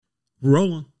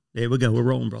Rolling. There we go. We're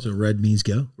rolling, brother. So red means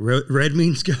go. Red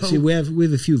means go. See, we have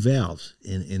a few valves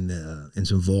in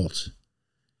some vaults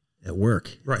at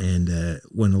work, right? And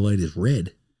when the light is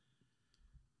red,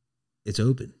 it's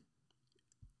open.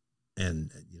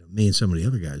 And me and some of the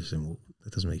other guys are saying, "Well,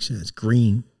 that doesn't make sense.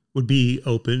 Green would be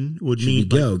open. Would mean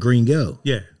go. Green go.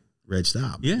 Yeah. Red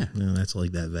stop. Yeah. That's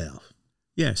like that valve.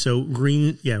 Yeah. So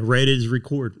green. Yeah. Red is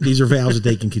record. These are valves that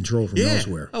they can control from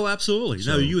elsewhere. Oh, absolutely.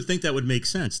 So, no, you would think that would make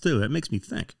sense too. That makes me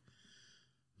think.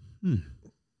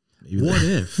 What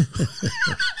if?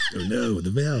 Oh no,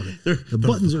 the valve. The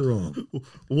buttons are wrong.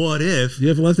 What if? Do you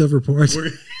have leftover parts?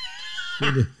 Do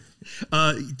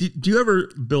you ever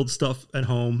build stuff at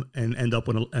home and end up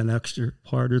with an extra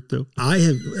part or two? I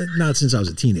have not since I was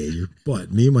a teenager,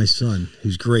 but me and my son,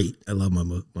 who's great. I love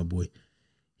my boy.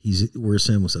 We're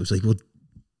assembling stuff. He's like, well,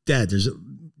 Dad,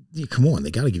 come on,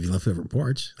 they got to give you leftover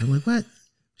parts. I'm like, what?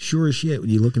 Sure as shit. When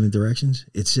you look in the directions,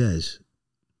 it said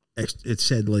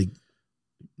like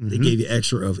they gave you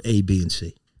extra of A, B, and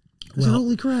C. I said,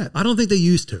 holy crap! I don't think they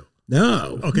used to.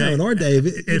 No. Okay. No, in our day,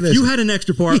 if you had an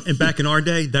extra part, and back in our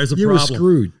day, there's a problem. You were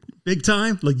screwed. Big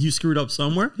time. Like you screwed up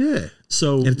somewhere. Yeah.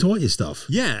 So and it taught you stuff.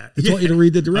 Yeah. It taught you to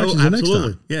read the directions the next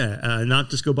time. Yeah. Not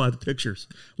just go by the pictures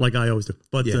like I always do.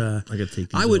 But I got to take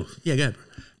these off. Yeah, go ahead.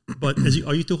 But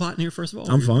are you too hot in here, first of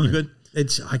all? I'm fine. You good?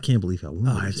 I can't believe how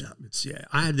warm it is. Yeah.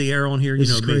 I had the air on here. You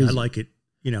know me. I like it.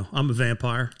 I'm a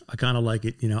vampire. I kind of like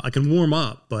it. I can warm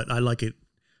up, but I like it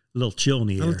a little chill in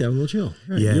the air. I like that, a little chill.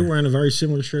 Right. Yeah. You're wearing a very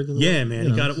similar shirt. Yeah, man.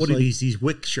 You got it. What are these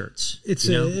wick shirts? It's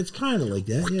kind of like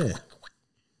that. Yeah.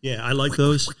 Yeah, I like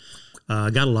those.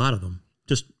 I got a lot of them.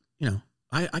 Just,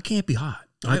 I can't be hot.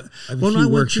 I have a few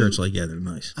work shirts like that. They're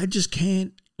nice. I just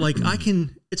can't. Like,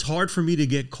 it's hard for me to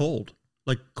get cold.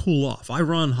 Like, cool off. I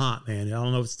run hot, man. I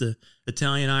don't know if it's the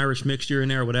Italian-Irish mixture in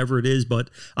there, whatever it is,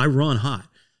 but I run hot.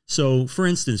 So, for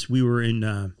instance, we were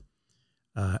in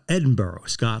Edinburgh,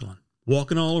 Scotland,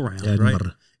 walking all around, right?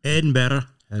 Edinburgh.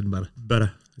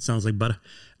 Butter. It sounds like butter.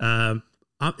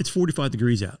 It's 45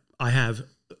 degrees out. I have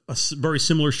a very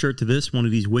similar shirt to this, one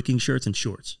of these wicking shirts and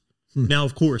shorts. Now,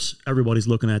 of course, everybody's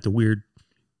looking at the weird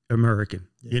American,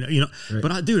 right.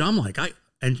 But I'm like,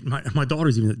 and my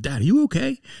daughter's even, Dad, are you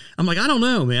okay? I'm like, I don't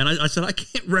know, man. I said, I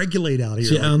can't regulate out here.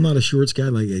 See, I'm not a shorts guy,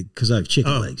 because I have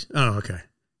chicken legs. Oh, okay.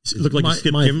 Look like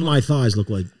my thighs look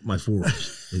like my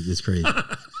forearms. It's crazy.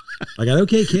 I got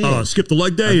okay calves. Oh, skip the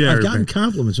leg day there. I've gotten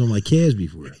compliments on my calves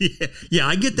before. Yeah,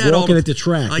 I get that. Walking at the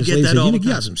track, I get that all the time.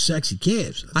 You got some sexy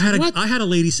calves. I had a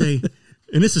lady say,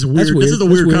 and this is weird. This is a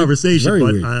weird conversation,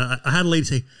 but weird. I had a lady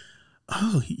say,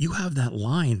 "Oh, you have that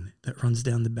line that runs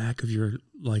down the back of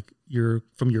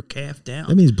from your calf down."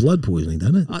 That means blood poisoning,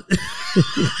 doesn't it?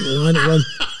 The line that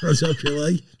runs up your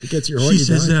leg, it gets your heart. She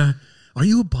says, "Are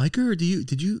you a biker? Or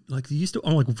did you used to?"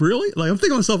 I'm like, "Really?" Like, I'm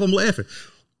thinking to myself, I'm laughing.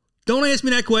 Don't ask me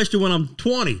that question when I'm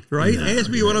 20, right? No, ask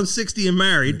me when I'm 60 and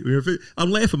married. I'm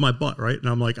laughing my butt, right? And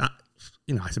I'm like, I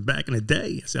said back in the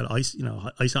day, I said ice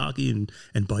hockey and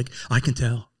bike. I can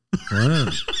tell.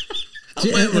 Wow.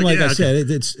 See, and like I said,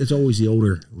 it's always the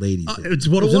older ladies. It's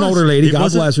what it was. An older lady.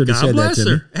 God bless her. God bless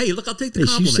her. Hey, look, I'll take the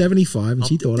compliment. She's 75, and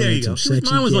she thought I had some sexy.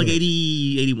 Mine was like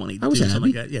 80, 81, 82. I was happy.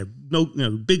 Something like that. Yeah, no,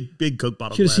 big Coke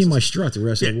bottle. Should have seen my strut the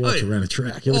rest of the walks around the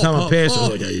track. Every time I passed, I was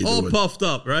like, "How you doing?" All puffed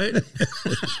up, right?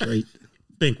 Great.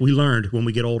 Bink, we learned when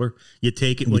we get older, you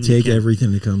take it when you can. Take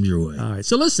everything that comes your way. All right.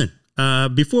 So listen,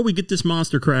 before we get this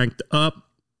monster cranked up,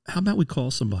 how about we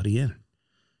call somebody in?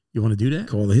 You want to do that?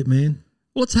 Call the hitman?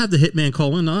 Well, let's have the hitman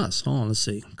call in to us. Hold on, let's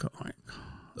see. All right.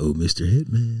 Oh, Mr.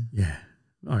 Hitman. Yeah.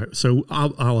 All right. So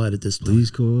I'll edit this. Please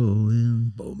call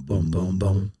in. Boom, boom, boom,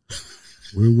 boom.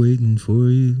 We're waiting for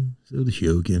you so the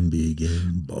show can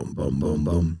begin. Boom, boom, boom,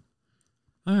 boom.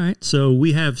 All right. So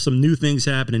we have some new things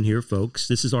happening here, folks.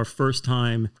 This is our first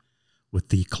time with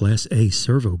the Class A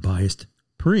servo biased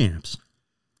preamps.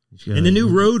 And the new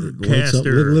Roadcaster.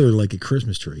 Literally like a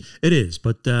Christmas tree. It is.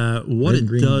 But what it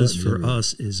does for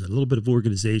us is a little bit of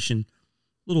organization,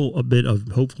 a bit of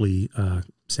hopefully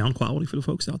sound quality for the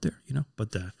folks out there,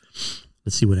 But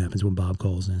let's see what happens when Bob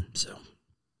calls in. So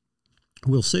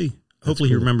we'll see. Hopefully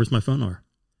he remembers my phone number.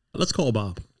 Let's call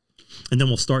Bob. And then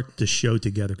we'll start the show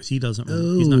together because he's not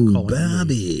calling.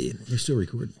 Bobby. You're still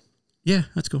recording. Yeah,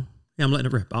 that's cool. Yeah, I'm letting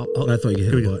it rip. I thought you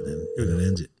hit a button and it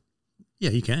ends it.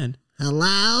 Yeah, you can.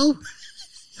 Hello?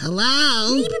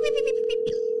 Hello?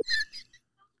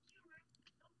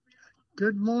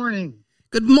 Good morning.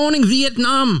 Good morning,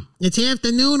 Vietnam. It's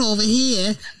afternoon over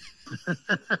here.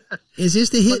 Is this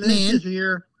the hitman? Is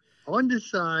here on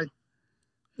this side.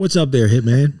 What's up there,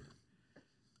 hitman?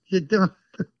 You doing?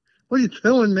 What are you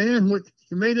doing, man?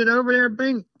 You made it over there,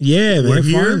 Bing? Yeah, man. We're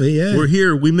here. Finally, yeah. We're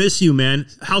here. We miss you, man.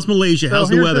 How's Malaysia? So How's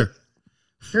the here's weather?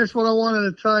 Here's what I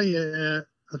wanted to tell you.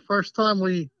 The first time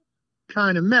we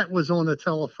kind of met was on the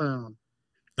telephone.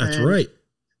 That's And right.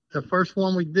 The first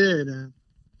one we did. And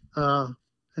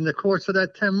in the course of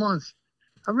that 10 months,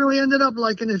 I really ended up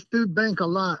liking this dude Bank a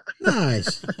lot.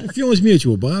 Nice. The feeling's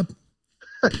mutual, Bob.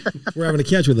 We're having a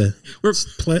catch with a We're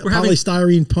having-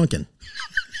 polystyrene pumpkin.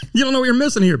 You don't know what you're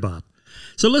missing here, Bob.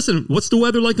 So listen, what's the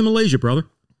weather like in Malaysia, brother?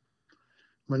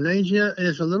 Malaysia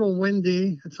is a little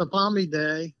windy. It's a balmy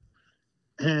day.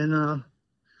 And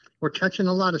we're catching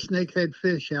a lot of snakehead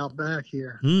fish out back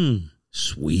here.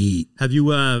 Sweet. Have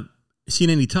you seen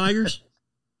any tigers?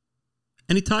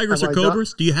 Any tigers Have or I got-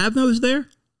 cobras? Do you have those there?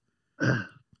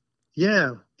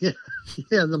 Yeah,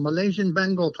 the Malaysian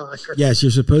Bengal tiger. Yes,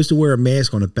 you're supposed to wear a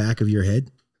mask on the back of your head.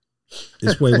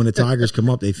 This way, when the tigers come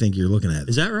up, they think you're looking at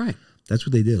Is them. that right? That's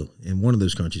what they do in one of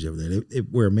those countries over there. They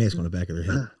wear a mask on the back of their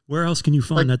head. Where else can you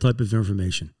find that type of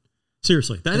information?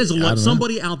 Seriously, that is a I lot. don't know.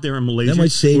 Somebody out there in Malaysia That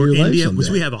might save or your life India, because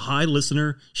someday. we have a high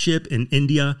listenership in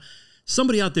India.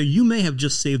 Somebody out there, you may have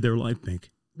just saved their life, Pink.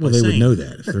 Well, by they would saying- know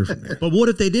that if they're from there. But what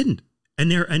if they didn't? And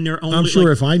they're only. I'm sure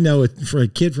like, if I know it for a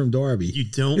kid from Darby, you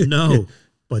don't know,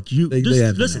 but you They just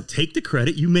have to listen. know. Take the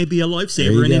credit. You may be a there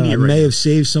lifesaver you in go. India I right may now. have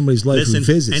saved somebody's life who Listen,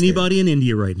 visits anybody in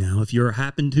India right now, if you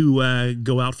happen to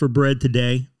go out for bread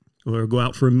today or go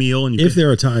out for a meal, and there. If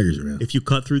there are tigers around. if you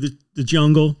cut through the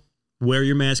jungle, wear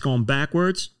your mask on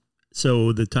backwards,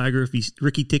 so the tiger, if he's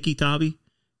Ricky Tikki Tavi,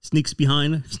 sneaks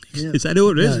behind. Yeah. Is that who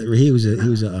it is? Yeah, he was a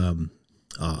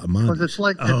Because mongoose. it's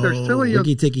like if there's two of you,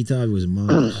 Ricky Tikki Tavi was a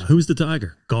mongoose. Who's the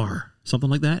tiger? Gar, something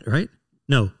like that, right?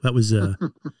 No, that was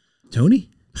Tony?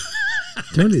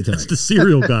 Tony the that's tiger. the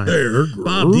cereal guy.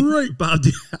 Bob, great. Bob,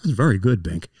 that was very good,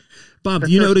 Bink. Bob,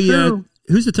 do you know That's true.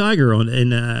 who's the tiger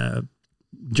in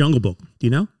Jungle Book? Do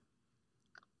you know?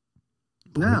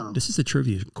 No. This is a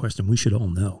trivia question we should all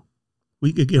know.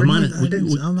 We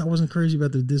I wasn't crazy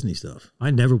about the Disney stuff.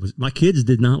 I never was. My kids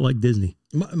did not like Disney.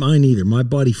 Mine either. My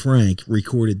buddy Frank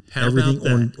recorded How everything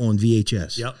about on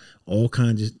VHS. Yep. All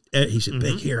kinds of. He said,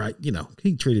 "Big here."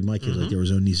 He treated my kids like they were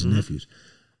his own nieces and nephews.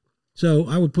 So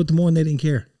I would put them on. They didn't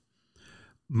care.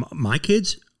 My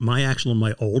kids,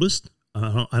 my oldest.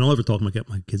 I don't ever talk about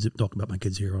my kids. Talk about my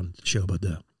kids here on the show, but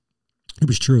it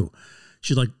was true.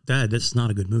 She's like, "Dad, that's not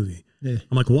a good movie." Yeah.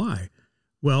 I'm like, "Why?"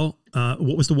 Well,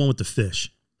 what was the one with the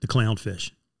fish, the clownfish?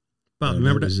 Bob,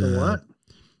 remember that? was, the what?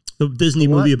 The Disney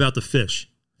The what? movie about the fish,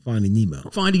 Finding Nemo.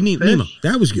 Finding Fish? Nemo.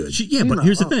 That was good. Yeah, but Nemo.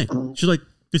 here's the thing. She's like,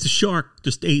 "It's a shark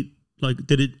just ate." Like,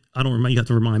 did it? I don't remember. You have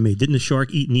to remind me. Didn't the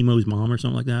shark eat Nemo's mom or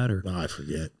something like that, or I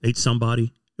forget. ate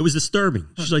somebody? It was disturbing.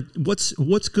 She's like,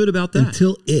 "What's good about that?"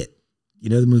 Until It.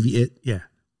 You know the movie It? Yeah,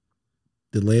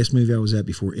 The last movie I was at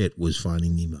before It was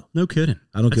Finding Nemo. no kidding.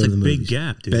 I don't That's go a to the big movies.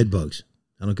 gap, dude. Bed bugs.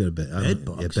 I don't go to bed. Bed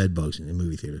bugs? Yeah, bed bugs in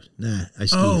movie theaters. Nah, I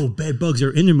skeeve. Oh, bed bugs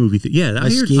are in the movie. Yeah, I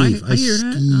hear. skeeve. I hear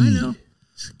that. skeeve. I know.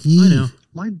 Skeeve. I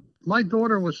know. My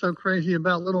daughter was so crazy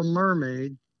about Little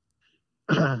Mermaid.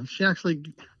 She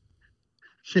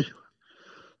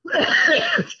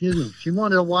excuse me. She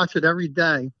wanted to watch it every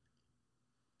day,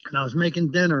 and I was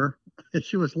making dinner, and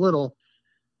she was little,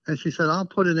 and she said, "I'll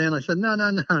put it in." I said, "No,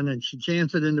 no, no," and then she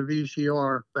jams it into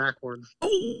VCR backwards.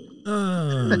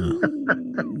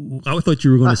 I thought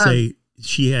you were going to say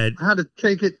she had I had to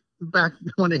take it back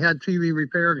when they had TV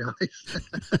repair guys.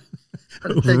 I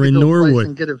had to take over it in to a place Norwood.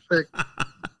 and get it fixed.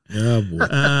 Oh boy.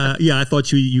 Yeah, I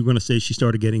thought you were going to say she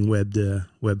started getting web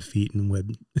feet and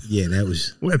web Yeah, that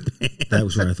was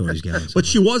hands. where I thought he was going. But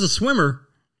she was a swimmer.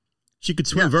 She could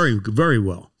swim Yes. very, very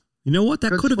well. You know what?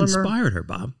 That Good could have swimmer. inspired her,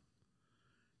 Bob.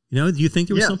 You know, do you think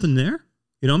there was Yes. something there?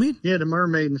 You know what I mean? Yeah, the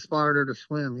mermaid inspired her to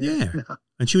swim. Yeah.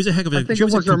 And she was a heck of a. I think she it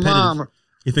was a was her competitive- mom.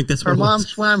 You think that's what Her it mom was?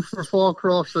 swam for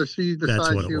Fallcroft, so she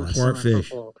decided what it she was. was Part swimming fish.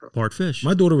 for Fallcroft. Part fish.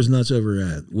 My daughter was nuts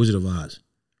over Wizard of Oz.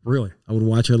 Really? I would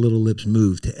watch her little lips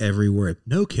move to every word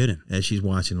No kidding. as she's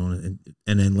watching on it,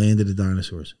 and then Land of the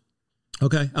Dinosaurs.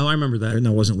 Okay. Oh, I remember that.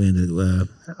 No, it wasn't Land of the.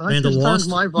 I Land of just turned Lost?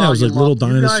 my No, it was like volume Little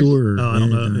up. You guys- Dinosaur or Oh, I don't Land of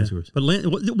know. the Yeah. Dinosaurs.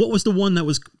 But what was the one that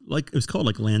was like? It was called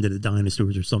like Land of the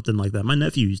Dinosaurs or something like that. My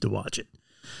nephew used to watch it.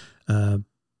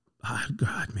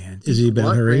 God, man. Is he about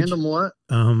What? her age? Random what?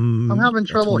 Um, I'm having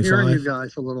trouble hearing 25? you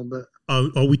guys a little bit.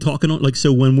 are we talking on like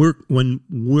so when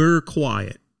we're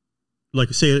quiet?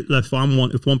 Like say if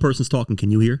one person's talking,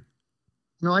 can you hear?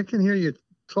 No, I can hear you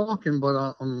talking,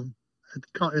 but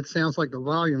it sounds like the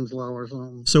volume's low or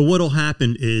something. So what'll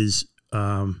happen is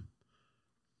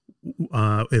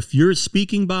if you're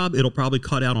speaking, Bob, it'll probably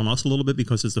cut out on us a little bit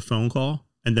because it's a phone call.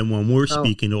 And then when we're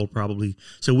speaking, it'll probably,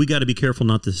 so we got to be careful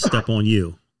not to step on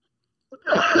you.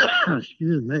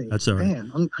 Excuse me. That's all right.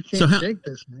 Man, I can't So how- shake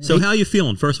this, man. So how you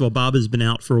feeling? First of all, Bob has been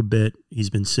out for a bit. He's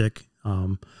been sick.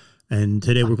 And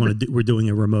today we're doing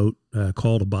a remote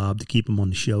call to Bob to keep him on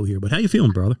the show here. But how you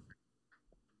feeling, brother?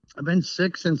 I've been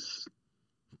sick since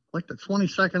like the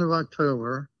 22nd of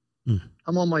October.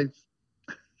 I'm on my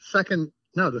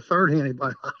the third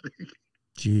antibiotic.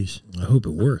 Jeez. I hope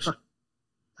it works.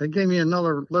 They gave me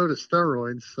another load of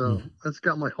steroids, so that's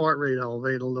got my heart rate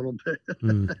elevated a little bit.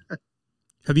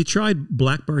 Have you tried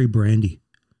blackberry brandy?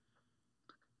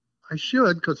 I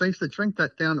should, because I used to drink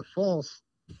that down at Falls.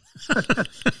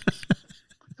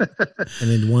 And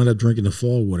then wound up drinking the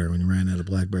fall water when you ran out of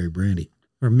blackberry brandy.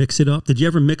 Or mix it up? Did you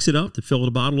ever mix it up to fill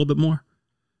the bottle a little bit more?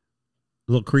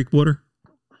 A little creek water?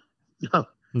 No.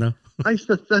 No? I used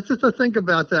to think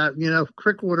about that. You know,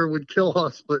 creek water would kill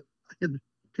us, but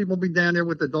people be down there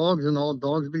with the dogs and all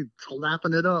dogs be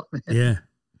lapping it up. Man. Yeah.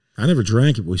 I never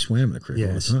drank it, but we swam in the creek all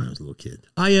the Yes. time as a little kid.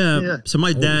 So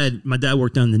my dad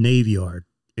worked on the Navy Yard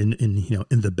in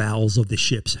the bowels of the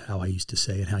ships, how I used to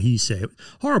say it, how he used to say it.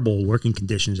 Horrible working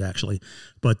conditions, actually.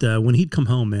 But when he'd come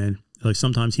home, man, like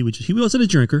sometimes he wasn't a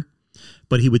drinker,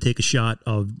 but he would take a shot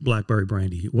of blackberry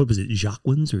brandy. What was it,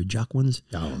 Jacquins?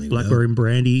 I don't even Blackberry know.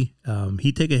 brandy.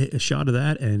 He'd take a shot of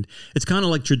that, and it's kind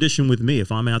of like tradition with me.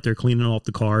 If I'm out there cleaning off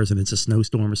the cars and it's a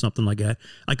snowstorm or something like that,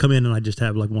 I come in and I just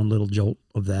have like one little jolt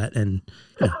of that, and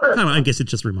I guess it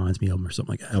just reminds me of him or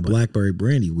something like that. Now, blackberry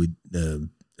brandy,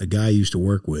 a guy I used to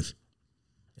work with,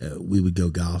 we would go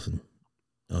golfing,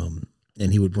 and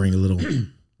he would bring a little, what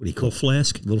do you call Little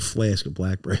flask. A little flask of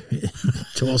blackberry.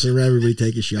 Toss it around, everybody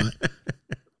take a shot.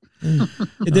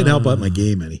 It didn't help out my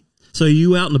game any. So are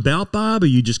you out and about, Bob, or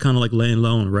you just kind of like laying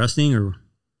low and resting, or?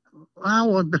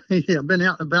 Well, I've been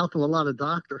out and about to a lot of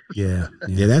doctors. Yeah.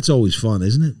 Yeah, that's always fun,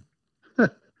 isn't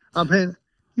it? I've been,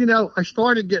 I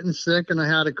started getting sick and I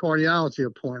had a cardiology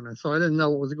appointment, so I didn't know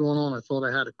what was going on. I thought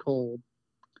I had a cold.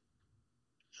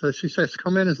 So she says,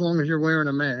 come in as long as you're wearing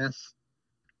a mask.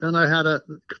 Then I had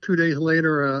 2 days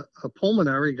later, a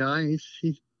pulmonary guy.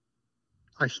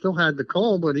 I still had the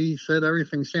cold, but he said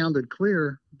everything sounded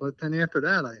clear. But then after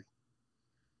that,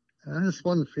 I just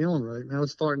wasn't feeling right. I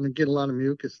was starting to get a lot of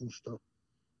mucus and stuff.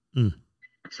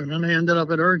 So then I ended up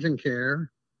at urgent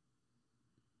care,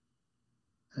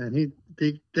 and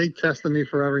they tested me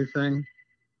for everything.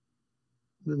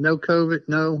 No COVID,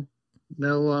 no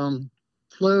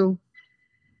flu.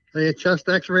 They had chest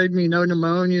X-rayed me, no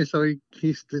pneumonia, so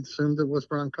he assumed it was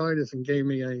bronchitis and gave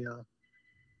me a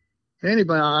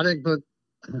antibiotic. But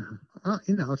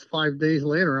it's 5 days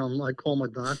later. I call my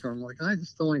doctor. I'm like, I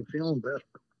just still ain't feeling better.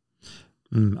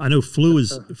 I know flu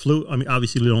is flu. I mean,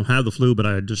 obviously we don't have the flu, but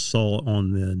I just saw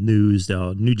on the news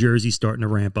New Jersey's starting to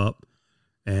ramp up,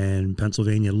 and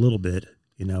Pennsylvania a little bit.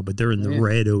 But they're in the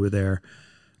red over there.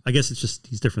 I guess it's just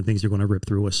these different things are going to rip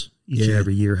through us each and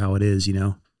every year. How it is,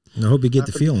 I hope you get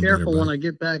the feeling better. Careful when I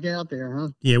get back out there, huh?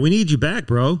 Yeah, we need you back,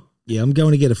 bro. Yeah, I'm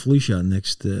going to get a flu shot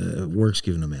next. Work's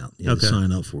giving them out. To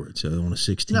sign up for it. So on the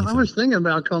 16th. No, I was thinking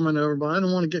about coming over, but I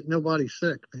don't want to get nobody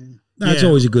sick, man. That's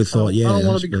always a good thought. I don't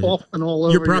want to be coughing all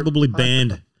over. You're probably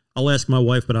banned. I'll ask my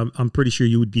wife, but I'm pretty sure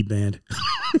you would be banned.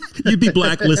 You'd be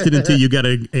blacklisted until you got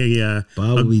a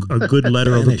good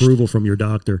letter of approval from your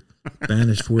doctor.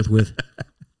 Banished forthwith.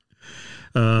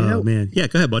 Man. Yeah,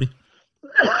 go ahead, buddy.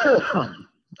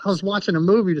 I was watching a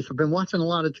movie. I've been watching a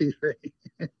lot of TV.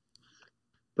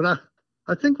 But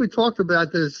I think we talked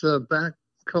about this back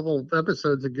a couple of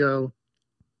episodes ago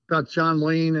about John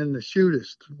Wayne and the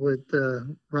Shootist with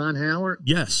Ron Howard.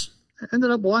 Yes. I ended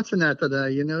up watching that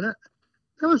today. That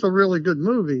was a really good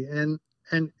movie. And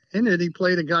in it, he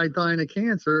played a guy dying of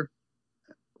cancer,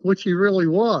 which he really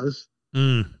was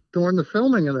during the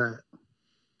filming of that.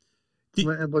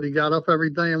 But he got up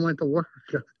every day and went to work.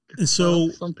 And so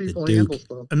some people handle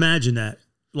stuff. Imagine that,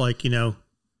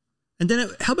 and then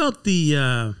how about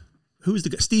who was the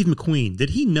guy? Steve McQueen? Did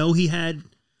he know he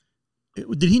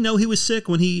was sick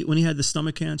when he had the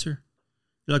stomach cancer?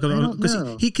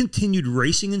 Because he continued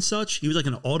racing and such. He was like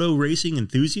an auto racing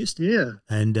enthusiast. Yeah,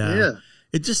 and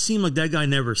it just seemed like that guy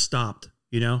never stopped.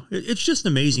 It's just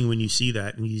amazing when you see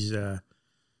that, and he's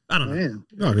I don't know. Man.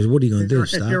 No, because what are you going to do?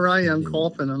 Stop? Here I am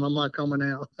coughing, and I'm not coming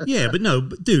out. Yeah, but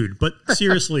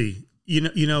seriously,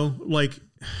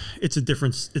 it's a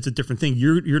different thing.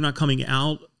 You're not coming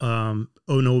out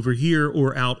over here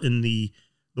or out in the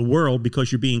world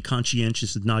because you're being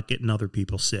conscientious of not getting other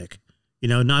people sick.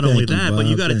 Not only that, but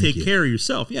you got to take care of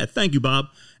yourself. Yeah, thank you, Bob.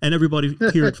 And everybody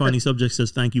here at Finding Subject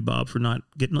says thank you, Bob, for not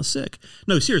getting us sick.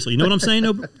 No, seriously, you know what I'm saying,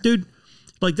 no, dude?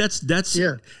 That's that's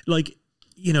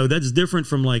different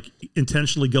from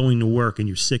intentionally going to work and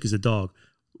you're sick as a dog.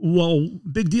 Well,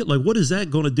 big deal. Like, what is that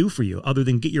going to do for you other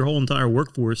than get your whole entire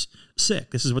workforce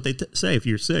sick? This is what they say. If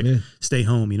you're sick, stay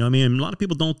home. You know what I mean? A lot of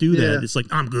people don't do that. Yeah. It's like,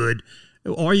 I'm good.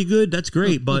 Are you good? That's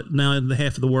great. But now the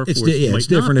half of the workforce It's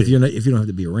different if if you don't have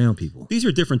to be around people. These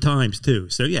are different times too.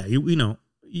 So yeah, you know,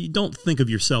 you don't think of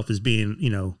yourself as being,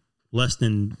 you know, less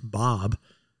than Bob,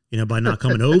 you know, by not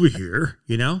coming over here.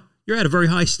 You know, you're at a very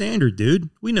high standard,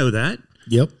 dude. We know that.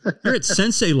 Yep. You're at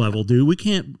sensei level, dude.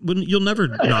 You'll never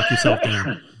knock yourself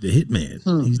down. The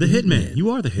hitman. He's the hitman. You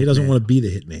are the hitman. He doesn't want to be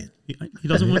the hitman. He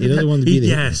doesn't want. He doesn't want to be the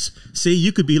yes. See,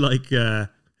 you could be like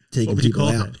taking what would you people call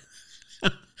out.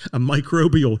 that? A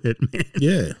microbial hitman.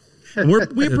 Yeah. And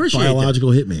we appreciate biological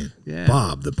hitman. Yeah.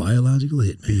 Bob, the biological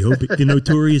hitman. B.O.B. The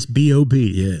notorious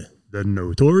B.O.B. Yeah. The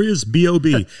notorious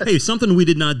B.O.B. Hey, something we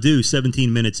did not do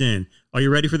 17 minutes in. Are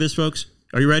you ready for this, folks?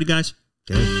 Are you ready, guys?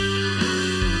 Okay.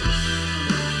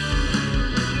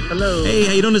 Hello. Hey,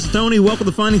 how you doing? This is Tony. Welcome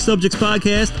to Finding Subjects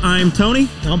Podcast. I'm Tony.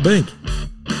 I'm Bink.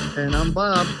 And I'm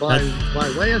Bob by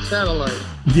way of satellite.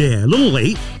 Yeah, a little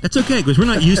late. That's okay, because we're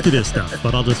not used to this stuff.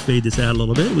 But I'll just fade this out a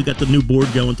little bit. We got the new board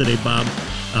going today, Bob.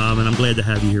 And I'm glad to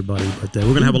have you here, buddy. But we're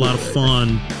going to have a lot of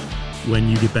fun when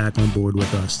you get back on board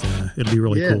with us. It'll be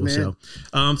really cool.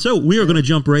 Man. So we are going to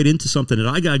jump right into something that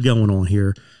I got going on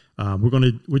here. We're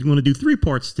going to do 3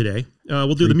 parts today.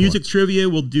 We'll do the music trivia.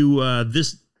 We'll do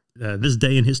this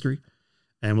day in history,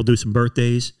 and we'll do some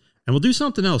birthdays, and we'll do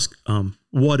something else.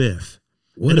 What if?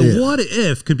 What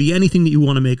if could be anything that you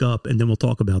want to make up, and then we'll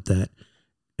talk about that.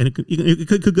 And it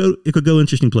could go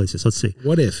interesting places. Let's see.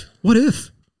 What if? What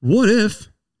if? What if?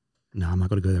 No, I'm not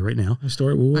going to go there right now. I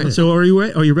start with what if. So are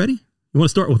you ready? You want to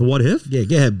start with what if? Yeah,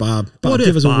 go ahead, Bob. Bob, What give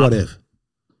if, us a Bob? what if.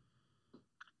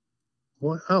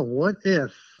 What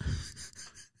if?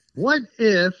 What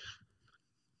if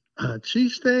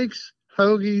cheesesteaks,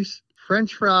 hoagies,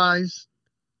 French fries,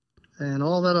 and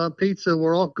all that pizza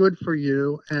were all good for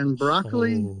you, and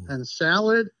broccoli and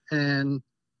salad and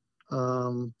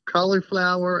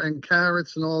cauliflower and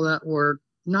carrots and all that were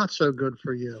not so good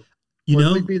for you?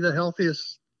 Would we be the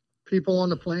healthiest people on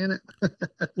the planet?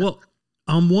 Well,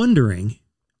 I'm wondering,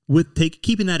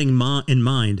 keeping that in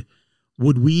mind,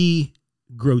 would we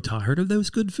grow tired of those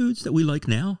good foods that we like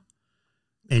now?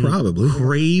 And probably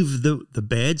crave the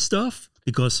bad stuff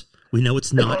because we know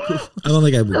it's not good. I don't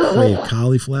think I would crave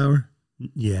cauliflower.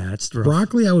 Yeah, it's rough.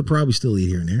 Broccoli, I would probably still eat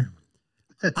here and there.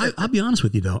 I'll be honest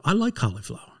with you though. I like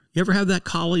cauliflower. You ever have that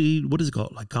what is it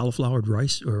called? Like cauliflowered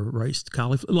rice or riced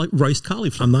cauliflower? Like riced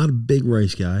cauliflower. I'm not a big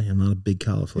rice guy. I'm not a big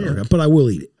cauliflower guy, but I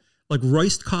will eat it. Like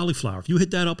riced cauliflower. If you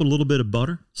hit that up with a little bit of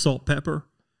butter, salt, pepper,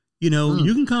 you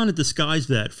can kind of disguise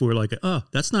that for like,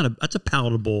 that's a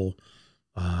palatable,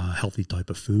 healthy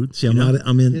type of food. See, I'm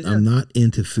not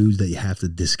into foods that you have to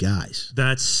disguise.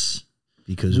 That's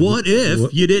because what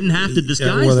if you didn't have to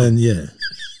disguise? Well, them? then, yeah.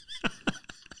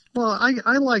 Well,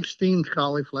 I like steamed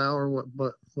cauliflower,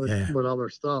 but with other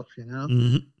stuff,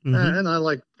 Mm-hmm. And I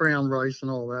like brown rice and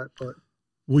all that. But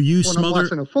will you when I'm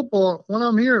watching a football, when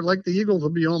I'm here, like the Eagles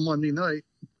will be on Monday night,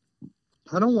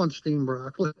 I don't want steamed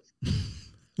broccoli.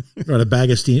 Or a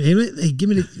bag of steamed. Hey, give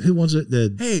me who wants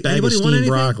the bag of steamed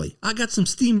broccoli? I got some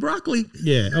steamed broccoli.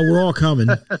 Yeah. Oh, we're all coming.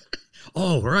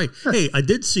 Oh, right. Hey, I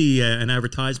did see an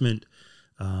advertisement.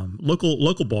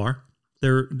 Local bar.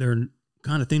 Their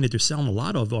kind of thing that they're selling a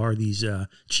lot of are these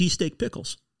cheesesteak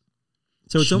pickles.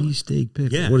 So it's cheesesteak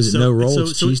pickle. Yeah. What is it? No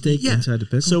rolls, cheesesteak inside the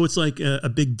pickle. So it's like a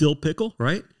big dill pickle,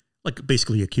 right? Like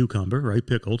basically a cucumber, right?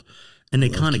 Pickled, and they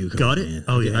kind of gut it. Man.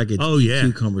 Oh yeah. I get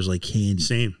cucumbers like candy.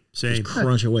 Same. Just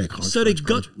crunch away. So they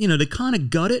kind of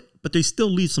gut it, but they still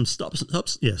leave some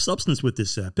substance with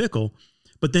this pickle.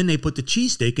 But then they put the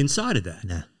cheesesteak inside of that.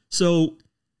 Nah. So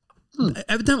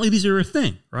evidently these are a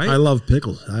thing, right? I love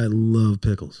pickles.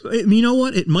 You know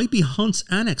what? It might be Hunt's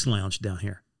Annex Lounge down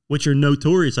here, which are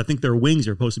notorious. I think their wings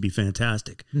are supposed to be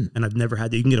fantastic, and I've never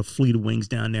had that. You can get a fleet of wings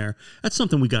down there. That's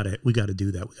something we got to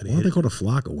do. That Why are they called a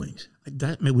flock of wings?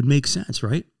 That would make sense,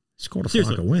 right? It's called a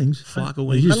flock of wings. Flock of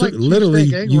wings.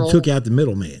 You took out the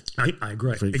middleman. I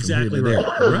agree. From exactly right.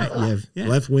 Right. You have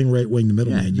left wing, right wing, the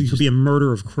middleman. You could be a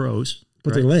murder of crows.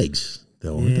 But they're legs,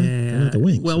 though, aren't they? They're not the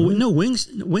wings. Well, no, wings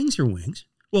are wings.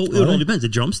 Well, it all depends. The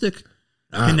drumstick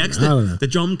connects it. The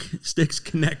drumstick's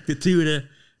connected to the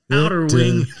outer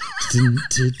wing.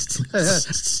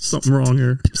 Something wrong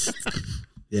here.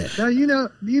 Yeah. Now you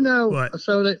know. What?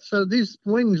 So these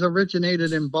wings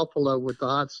originated in Buffalo with the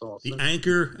hot sauce. The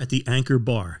Anchor at the Anchor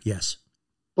Bar, yes.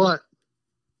 But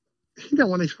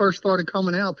when they first started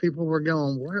coming out, people were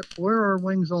going, "Where are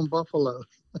wings on Buffalo?"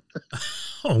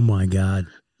 Oh my God!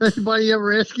 Anybody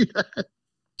ever ask you that?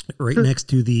 Right next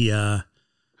to the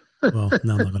Well,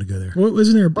 no, I'm not going to go there. What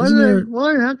wasn't there?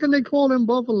 Why? How can they call them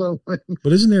Buffalo Wings?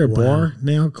 But isn't there a Wow. bar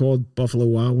now called Buffalo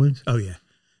Wild Wings? Oh yeah,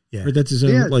 yeah, Right, that's his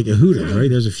own, Yeah. like a Hooters, right?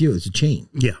 There's a few. It's a chain,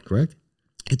 yeah. correct?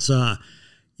 It's yeah.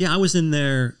 I was in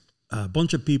there. A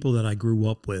bunch of people that I grew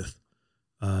up with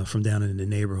from down in the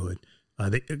neighborhood.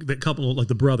 The couple, like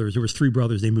the brothers, there was 3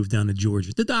 brothers. They moved down to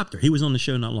Georgia. The doctor, he was on the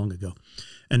show not long ago,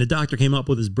 and the doctor came up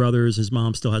with his brothers. His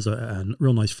mom still has a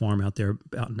real nice farm out there,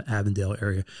 out in the Avondale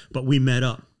area. But we met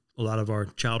up. A lot of our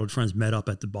childhood friends met up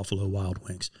at the Buffalo Wild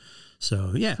Wings.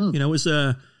 So yeah, you know, it was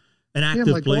an active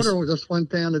Yeah, my place. daughter just went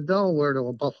down to Delaware to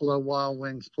a Buffalo Wild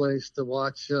Wings place to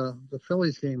watch the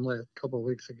Phillies game a couple of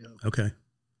weeks ago. Okay,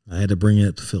 I had to bring it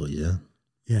up to Philly, yeah.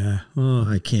 yeah. Oh.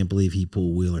 I can't believe he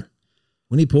pulled Wheeler.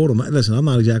 When he pulled him, listen, I'm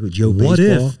not exactly Joe What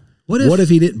Baseball. if? What if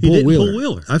he didn't he pull didn't Wheeler? pull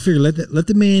Wheeler? I figured let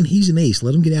the man, he's an ace.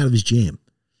 Let him get out of his jam.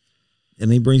 And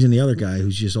then he brings in the other guy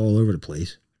who's just all over the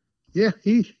place. Yeah,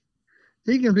 he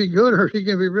can be good or he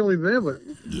can be really vivid.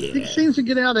 He seems to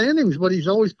get out of innings, but he's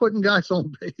always putting guys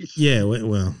on base. Yeah,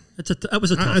 well, That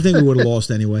was a tough. I think we would have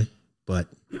lost anyway, but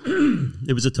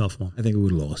it was a tough one. I think we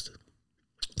would have lost.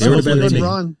 That They was were a better good team.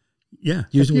 run. Yeah,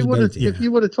 Houston was a better team. If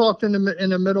you would have talked in the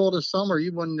middle of the summer,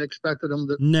 you wouldn't have expected them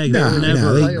to. never,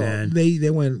 man. They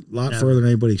went a lot Never. further than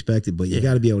anybody expected, but you Yeah.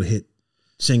 got to be able to hit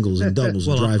singles and doubles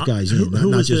and drive guys in, not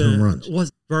was just home runs.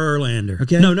 Was Verlander?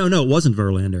 Okay. No, it wasn't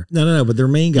Verlander. No, but their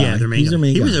main guy. Yeah, their main he's guy. their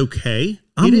main He guy. was okay. He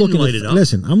I'm didn't looking light at it up.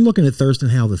 listen. I'm looking at Thurston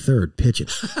Howell III pitching.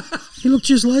 He looked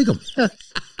just like him.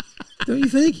 Don't you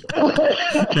think? Now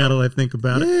that I think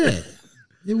about it,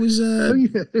 Yeah, it was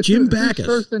Jim Backus.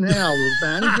 Thurston Howell was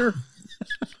manager.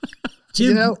 Jim,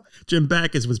 You know, Jim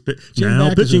Backus was Jim now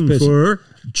Backus was pitching pitching. for.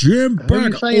 Jim who you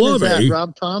Backus. saying is that? Lovey.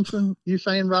 Rob Thompson? You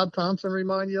saying Rob Thompson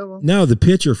remind you of him? No, the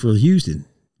pitcher for Houston,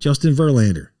 Justin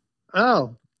Verlander.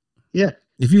 Oh, yeah.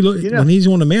 If you look You know- when he's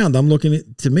on the mound, I'm looking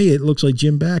at. To me, it looks like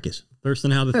Jim Backus,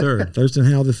 Thurston Howell III. Thurston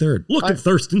Howell III. Look at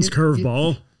Thurston's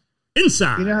curveball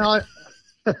inside. You know how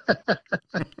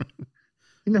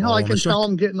Oh, I can Mr. tell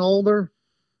I'm getting older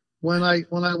when I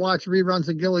watch reruns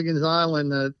of Gilligan's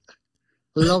Island that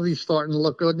Lovey's starting to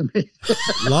look good to me.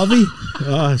 Lovey?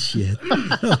 Oh shit!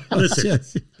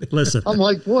 Listen. I'm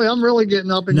like, boy, I'm really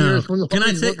getting up in No, years. When can I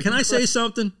Lovey's say? looking Can I good. say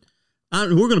something? We're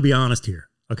going to be honest here,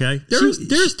 okay?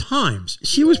 There's times.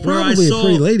 She was where I probably a saw-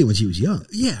 pretty lady when she was young.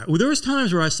 Yeah, well, there was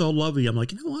times where I saw Lovey. I'm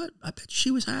like, you know what? I bet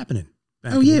she was happening.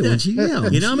 back Oh in the yeah, day. when she You know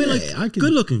what I mean? Like, I could,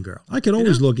 good looking girl. I could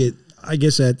always look at. I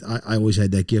guess that I always had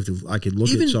that gift of I could look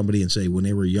Even at somebody and say when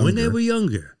they were younger. When they were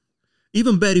younger,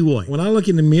 even Betty White. When I look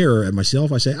in the mirror at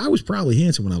myself, I say I was probably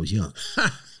handsome when I was young.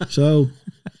 So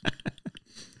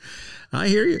I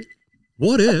hear you.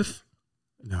 What if?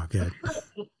 No, good.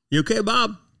 You okay,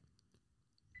 Bob?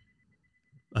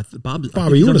 Bob,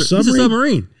 are you on a He's a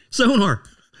submarine? submarine.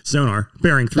 Sonar.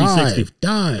 Bearing 360.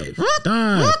 dive.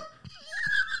 Bob,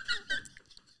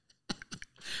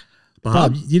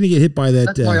 Bob, you didn't get hit by that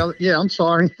That's my other, yeah, I'm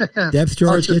sorry. depth I was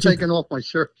charge. just Kitchen? taking off my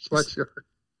sweatshirt.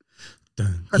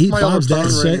 done. That's my Bob's other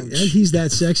that phone ringing. he's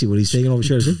that sexy when he's taking off his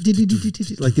shirt.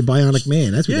 Like the Bionic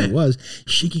Man. That's what Yeah. that was.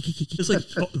 It's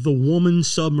like the woman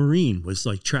submarine was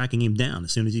like tracking him down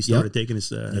as soon as he started taking his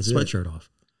That's sweatshirt off.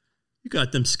 You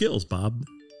got them skills, Bob.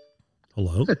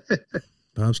 Hello?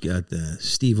 Bob's got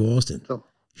Steve Austin. So-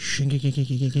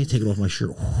 Taking off my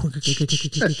shirt.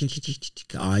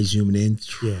 Eyes zooming in.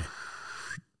 Yeah.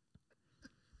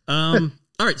 All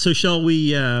right. So shall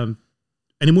we?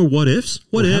 Any more what ifs?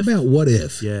 What Well, if? How about what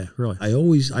if? Yeah. Really. I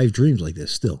have dreams like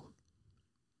this still.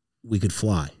 We could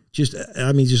fly. Just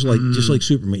like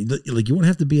Superman. Like you wouldn't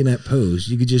have to be in that pose.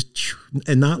 You could just,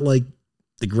 and not like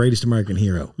the greatest American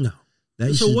hero. No. That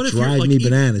used So to what if drive you're, me like,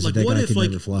 bananas like, that what guy if, could like,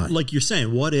 never fly. Like you're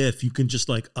saying, what if you can just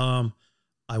like,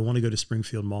 I want to go to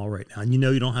Springfield Mall right now, and you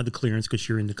know you don't have the clearance because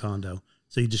you're in the condo,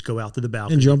 so you just go out to the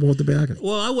balcony and jump off the balcony.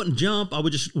 Well, I wouldn't jump. I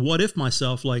would just what if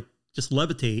myself, like just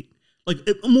levitate, like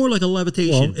more like a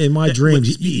levitation. Well, in my with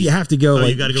dreams, speed. you have to go. Oh, like,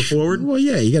 you got to go forward. Well,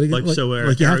 yeah, you got to go. Like so,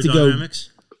 like you have to go aerodynamics?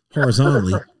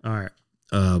 horizontally. All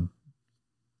right.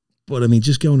 But I mean,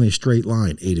 just go in a straight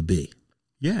line, A to B.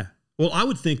 Yeah. Well, I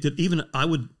would think that I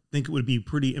would think it would be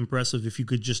pretty impressive if you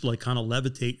could just like kind of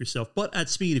levitate yourself, but at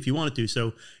speed if you wanted to.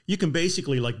 So you can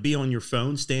basically like be on your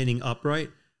phone standing upright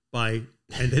and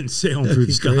then sailing through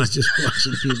the sky. Just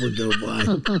watching people go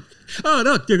by. Oh,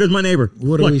 look, there goes my neighbor.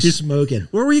 What are Look, we he's- smoking?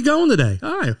 Where were you going today?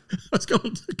 Hi, let's go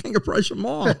to King of Prussia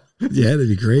Mall. Yeah, that'd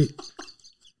be great.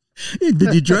 Did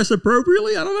you dress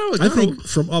appropriately? I don't know. I think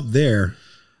from up there,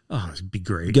 Oh, it'd be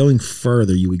great. going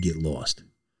further, you would get lost.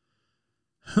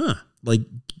 Huh. Like,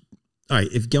 all right,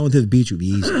 if going to the beach would be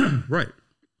easy. Right.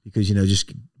 because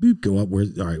just boop, go up where.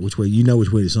 All right, which way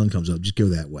which way the sun comes up. Just go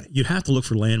that way. You'd have to look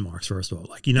for landmarks first of all,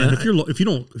 like and if you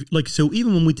don't like, so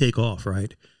even when we take off,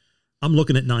 right? I'm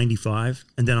looking at 95,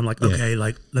 and then I'm like, okay,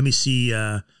 like let me see,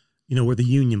 where the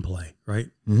Union play, right?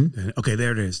 Mm-hmm. And, okay,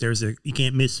 there it is. You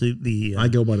can't miss the. I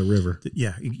go by the river.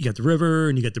 You got the river,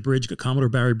 and you got the bridge, Commodore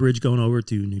Barry Bridge going over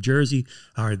to New Jersey.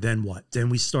 All right, then what? Then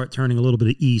we start turning a little bit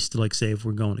of east, like say if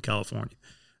we're going to California,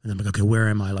 and I'm like, okay, where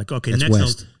am I? Like, okay, that's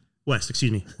next west.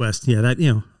 Excuse me, west. Yeah, that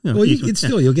Well,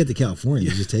 you'll get to California.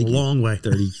 You just take a long way,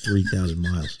 33,000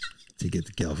 miles to get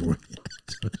to California.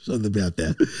 Something about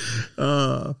that.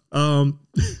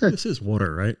 This is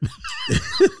water, right?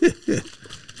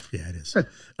 Yeah, it is.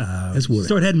 That's water.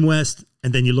 Start heading west,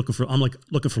 and then you're looking for. I'm like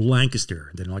looking for Lancaster.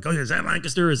 And then I'm like, oh, is that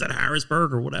Lancaster? Is that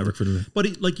Harrisburg or whatever?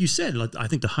 But like you said, I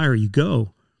think the higher you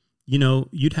go,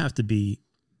 you'd have to be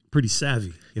pretty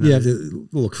savvy. You have to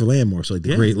look for landmarks like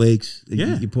the Great Lakes.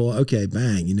 Yeah. You pull, okay,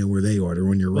 bang, you know where they are. They're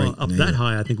on your right. Up that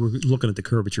high, I think we're looking at the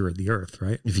curvature of the Earth,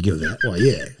 right? If you go that, well,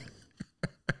 yeah.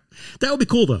 That would be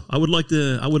cool, though. I would like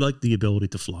the ability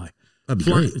to fly. That'd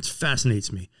be great. It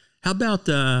fascinates me. How about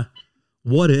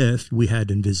what if we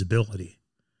had invisibility?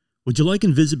 Would you like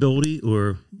invisibility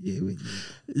or?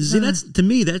 See, that's to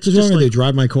me. That's just like they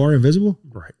drive my car invisible,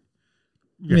 right?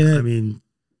 Yeah, I mean,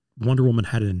 Wonder Woman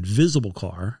had an invisible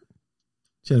car.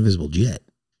 She had an invisible jet.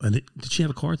 And did she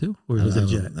have a car too, or was it a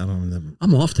jet? I don't remember.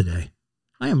 I'm off today.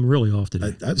 I am really off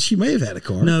today. She may have had a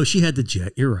car. No, she had the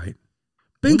jet. You're right.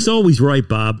 Pink's always right,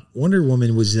 Bob. Wonder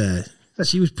Woman was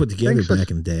she was put together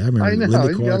back in the day. I remember. I know. Linda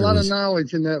You Carter got a lot of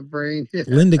knowledge in that brain. Yeah.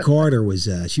 Linda Carter was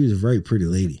she was a very pretty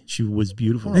lady. She was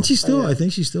beautiful, and she's still. I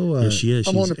think she's still. Yeah, she is.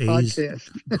 I'm She's on the aged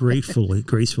podcast.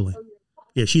 gracefully.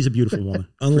 Yeah, she's a beautiful woman.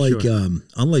 Unlike sure.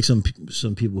 unlike some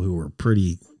people who were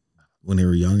pretty when they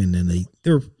were young, and then they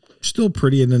were still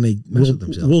pretty, and then they mess with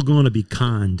themselves. We're going to be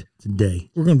kind today.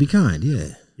 We're going to be kind, yeah.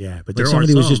 Yeah, but like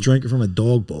somebody was just drinking from a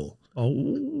dog bowl.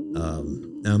 Oh.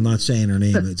 I'm not saying her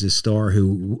name. It's a star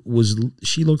who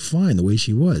she looked fine the way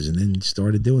she was, and then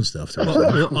started doing stuff to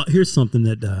her. Well, here's something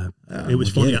that it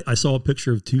was funny. I saw a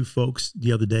picture of two folks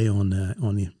the other day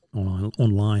online,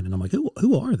 and I'm like,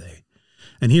 who are they?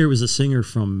 And here was a singer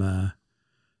from,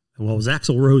 it was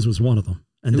Axl Rose was one of them.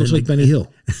 And it looks like Benny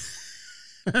Hill.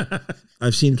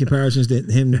 I've seen comparisons to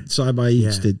him side by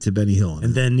side to Benny Hill.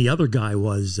 And then the other guy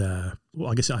was, I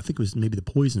think it was maybe the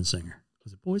Poison singer.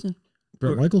 Was it Poison?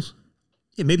 Bret Michaels?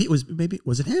 Yeah, maybe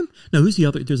was it him? No, who's the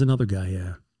other? There's another guy.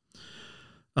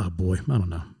 Oh boy, I don't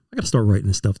know. I got to start writing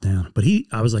this stuff down. But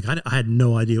I was like, I had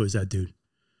no idea it was that dude.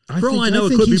 I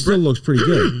think he still looks pretty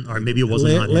good. Or maybe it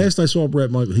wasn't. Last I saw Bret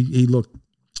Michaels, he looked.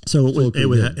 So it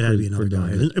had to be another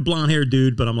guy, a blonde haired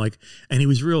dude. But I'm like, and he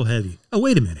was real heavy. Oh,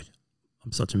 wait a minute,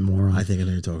 I'm such a moron. I think I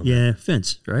know you're talking about. Yeah,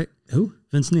 Vince, right? Who?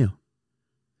 Vince Neil.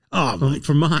 Oh,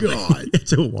 from my God.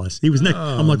 That's who it was. He was next.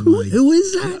 I'm like, who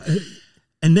is that?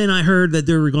 And then I heard that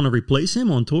they were going to replace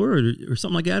him on tour or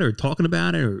something like that, or talking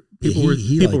about it, or people were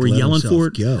yelling for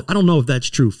it. Go. I don't know if that's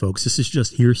true, folks. This is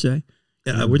just hearsay.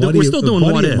 We're still doing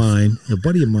what if. A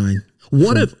buddy of mine.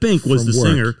 What if Pink was the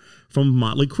singer from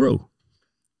Motley Crue?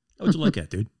 How would you like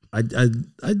that, dude?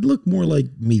 I'd look more like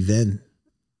me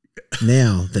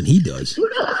now than he does.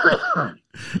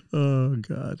 Oh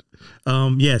God.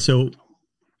 Yeah. So,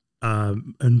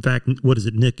 in fact, what is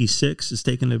it? Nikki Sixx is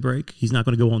taking a break. He's not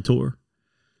going to go on tour.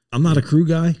 I'm not a Crew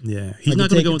guy. Yeah, he's not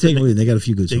going to go on tour. They got a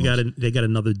few good songs. They got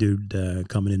another dude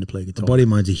coming in to play guitar. A buddy of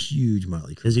mine's a huge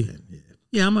Motley Crue fan. Is he? fan.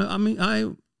 Yeah.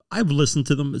 I've listened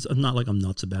to them. It's not like I'm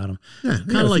nuts about them. Yeah,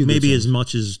 kind of like maybe as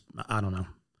much as I don't know,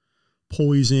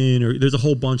 Poison, or there's a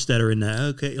whole bunch that are in that.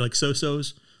 Okay, like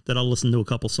So-Sos that I'll listen to a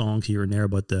couple songs here and there,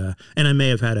 but and I may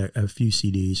have had a few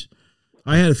CDs.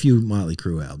 I had a few Motley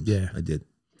Crue albums. Yeah, I did.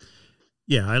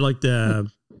 Yeah, I liked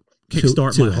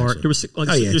Kickstart My Heart. Actually. There was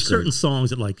there's certain songs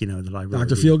that that I really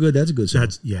Dr. Feelgood. That's a good song.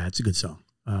 It's a good song.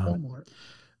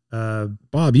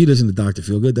 Bob, you listen to Dr.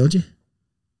 Feelgood, don't you?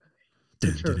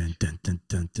 He's the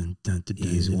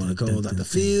one to call Dr.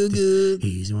 Feelgood.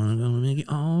 He's the one gonna make it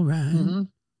all right. Mm-hmm.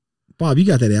 Bob, you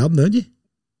got that album, don't you?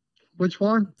 Which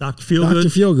one? Dr. Feelgood. Dr.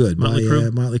 Feelgood Motley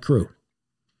Crue. Motley Crue.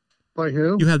 By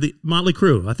who? You have the Motley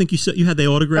Crue. I think you said you had the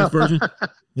autographed version.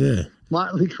 Yeah.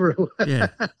 Motley Crue. Yeah.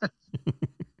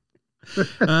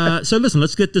 So listen,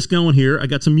 let's get this going here. I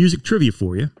got some music trivia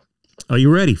for you. Are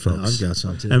you ready, folks? I've got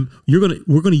something. And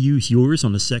we're gonna use yours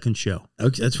on the second show.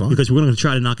 Okay, that's fine. Because we're gonna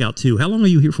try to knock out 2. How long are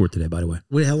you here for today, by the way?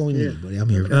 Wait, how long are you, buddy? I'm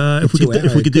here. If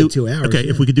we could do 2 hours. Okay,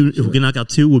 yeah. if we could knock out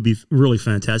 2, would be really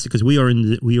fantastic because we are in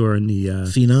the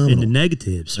phenomenal in the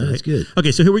negatives. Right? That's good.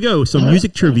 Okay, so here we go. Some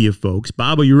music trivia, folks.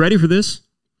 Bob, are you ready for this?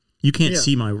 You can't Yeah.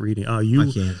 see my reading. I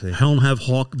You can't see. don't have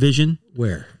hawk vision?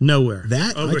 Where? Nowhere.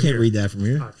 That? Over I can't here. read that from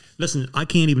here. All right. Listen, I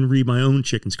can't even read my own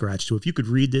chicken scratch. So if you could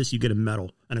read this, you get a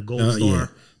medal and a gold Oh, star. yeah.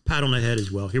 Pat on the head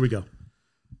as well. Here we go.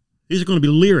 These are going to be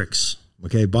lyrics.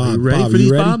 Okay, Are Bob. you ready Bob, for these,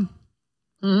 you ready? Bob?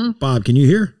 Mm-hmm. Bob, can you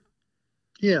hear?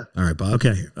 Yeah. All right, Bob.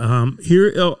 Okay.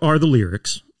 Here are the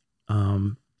lyrics.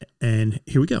 And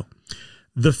here we go.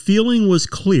 The feeling was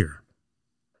clear.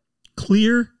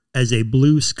 Clear as a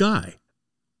blue sky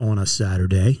on a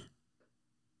Saturday.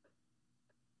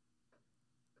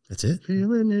 That's it.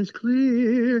 Feeling is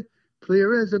clear,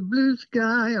 clear as a blue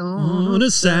sky On a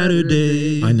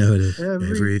Saturday. I know it is.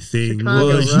 Everything Chicago,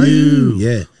 was right? you.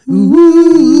 Yeah.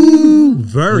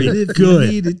 Very If good.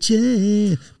 You need a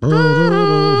chance.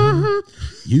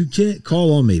 You can't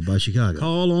call on me by Chicago.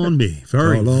 Call on me.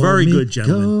 Very, Call on very me good,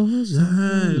 gentlemen. 'cause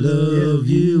I love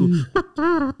you.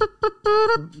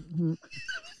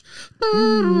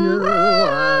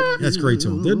 That's a great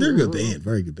tune. They're a good band.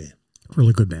 Very good band.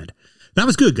 Really good band. That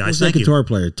was good, guys. Who's that Thank you. guitar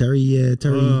player? Terry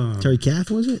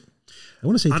Kath, was it? I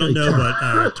want to say I Terry don't know,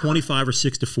 Kath. but 25 or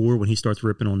 6 to 4 when he starts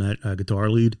ripping on that guitar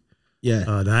lead,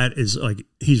 Yeah. that is like,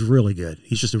 he's really good.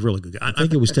 He's just a really good guy. I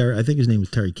think it was Terry. I think his name was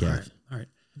Terry All right. Kath. All right.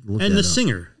 Look And that the up.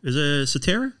 singer is a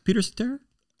Cetera? Peter Cetera?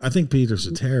 I think Peter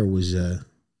Cetera was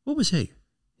What was he?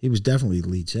 he was definitely the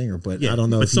lead singer, but Yeah, I don't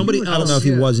know but if he, somebody I don't know else- if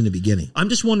he Yeah. was in the beginning. I'm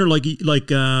just wondering, like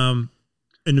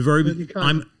in the very, Maybe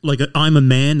kind I'm a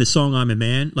man. The song "I'm a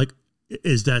Man," like,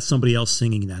 is that somebody else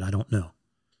singing that? I don't know.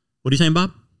 What are you saying,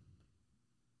 Bob?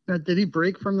 Did he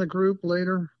break from the group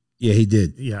later? Yeah, he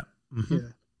did. Yeah. Mhm.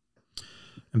 Yeah.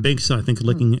 And Binks, I think,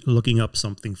 looking up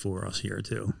something for us here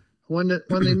too. When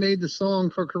they made the song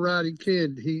for Karate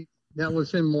Kid, that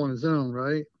was him on his own,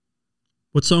 right?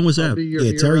 What song was I'll that? Be Your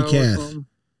Yeah, Terry Hero or Kath. something.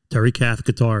 Terry Kath,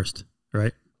 guitarist,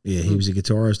 right? Yeah, he was a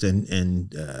guitarist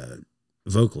and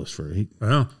vocalist for he.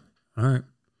 Oh, all right.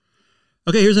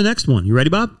 Okay, here's the next one. You ready,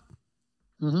 Bob?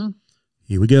 Mm-hmm.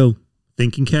 Here we go.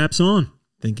 Thinking caps on.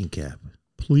 Thinking Cap.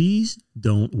 Please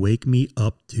don't wake me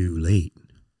up too late.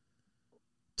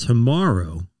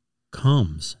 Tomorrow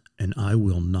comes and I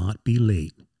will not be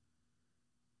late.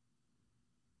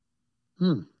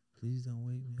 Hmm. Please don't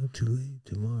wake me up too late.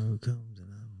 Tomorrow comes and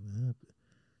I'm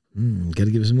happy. Got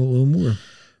to give us a little more.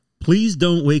 Please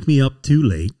don't wake me up too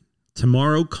late.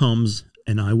 Tomorrow comes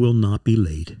and I will not be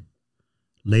late.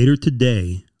 Later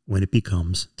today when it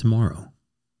becomes tomorrow.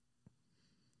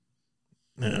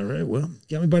 All right, well,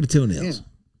 got me by the toenails.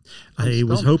 I'm I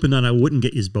was stumped. hoping that I wouldn't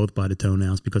get you both by the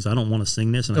toenails because I don't want to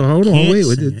sing this. And Oh, I hold on, can't wait.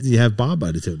 sing it. You have Bob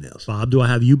by the toenails. Bob, do I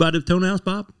have you by the toenails,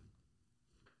 Bob?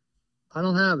 I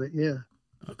don't have it. Yeah.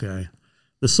 Okay.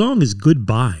 The song is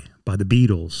Goodbye by the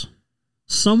Beatles.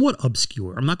 Somewhat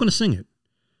obscure. I'm not going to sing it.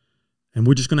 And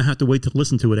we're just going to have to wait to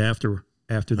listen to it after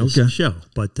this Okay. show.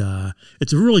 But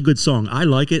it's a really good song. I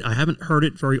like it. I haven't heard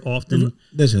it very often.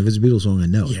 Listen, if it's a Beatles song, I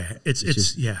know it. Yeah, it's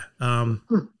just- yeah.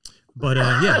 But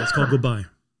yeah, it's called Goodbye.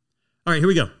 All right, here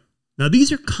we go. Now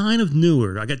these are kind of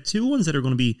newer. I got two ones that are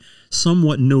going to be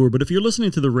somewhat newer. But if you're listening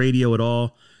to the radio at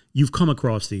all, you've come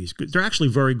across these. They're actually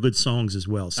very good songs as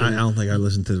well. So I don't think I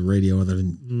listen to the radio other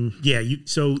than yeah,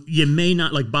 so you may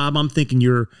not like Bob. I'm thinking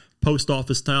your post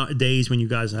office days when you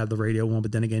guys have the radio on,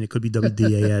 but then again, it could be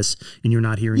WDAS and you're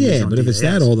not hearing. these yeah. on But if it's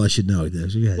DAS. that old, I should know it.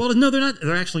 So, yeah. Well, no, they're not.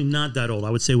 They're actually not that old. I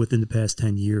would say within the past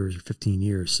 10 years or 15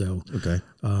 years. So, Okay.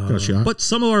 Got a shot. but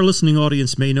some of our listening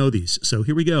audience may know these. So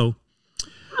here we go.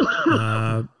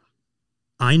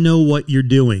 I know what you're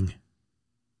doing.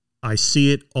 I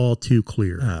see it all too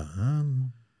clear.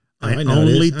 I know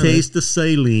only this. All right. taste the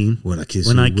saline When I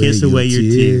kiss away your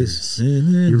tears.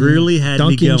 You really had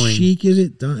me Duncan going. Sheik, is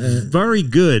it? Very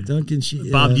good. Duncan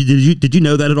Sheik. Bob, did you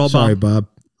know that at all, Sorry, Bob? Bob.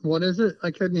 What is it?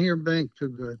 I couldn't hear Bank too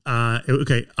good.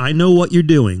 Okay, I know what you're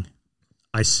doing.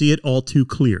 I see it all too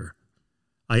clear.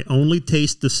 I only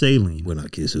taste the saline. When I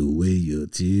kiss away your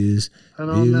tears, I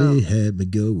don't know. really had me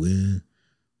going.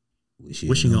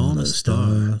 Wishing on a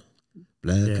star.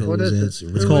 Black Yeah. What is holes it?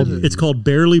 and It's red It's called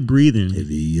Barely Breathing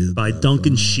heavy by above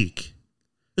Duncan all. Sheik.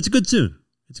 It's a good tune.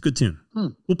 It's a good tune. Hmm.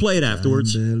 We'll play it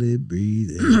afterwards. I'm barely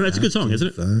breathing. That's a good song,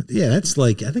 isn't it? Yeah, that's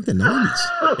like I think the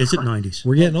 90s. Is it 90s?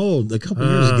 We're getting old. A couple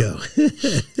years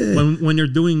ago. When you're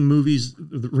doing movies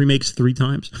remakes 3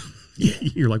 times,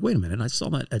 you're like, wait a minute, I saw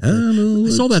that at I know I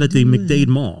saw what that at the you're McDade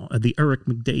Mall, at the Eric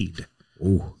McDade.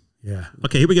 Oh, Yeah.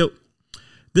 Okay, here we go.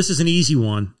 This is an easy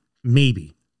one,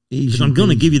 maybe. Because easy. I'm going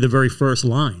to give you the very first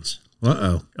lines.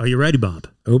 Uh-oh. Are you ready, Bob?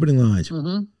 Opening lines.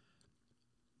 Mm-hmm.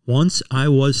 Once I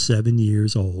was 7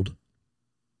 years old,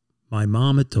 my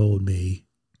mama told me,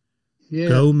 Yeah.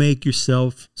 go make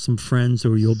yourself some friends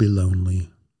or you'll be lonely.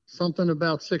 Something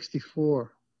about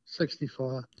 64,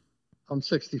 65. I'm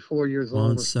 64 years old.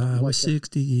 Once I was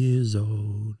 60 years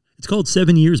old. It's called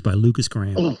 7 Years by Lucas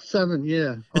Graham. Oh, 7,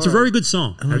 yeah. It's a very good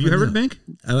song. Have you heard it, Bank?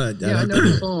 Yeah, I know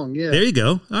the song, yeah. There you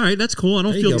go. All right, that's cool. I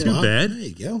don't feel too bad. There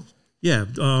you go. Yeah,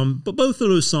 but both of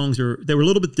those songs they were a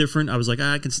little bit different. I was like,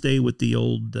 I can stay with the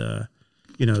old, the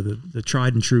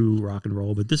tried and true rock and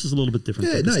roll, but this is a little bit different.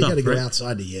 Yeah, type no, of you stuff, got to go right?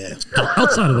 outside the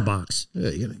Outside of the box. Yeah,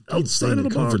 you got to Outside stay in of the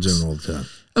the comfort box. zone all the time.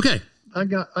 Okay.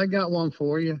 I got one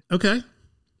for you. Okay.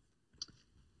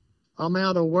 I'm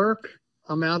out of work.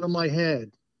 I'm out of my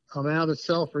head. I'm out of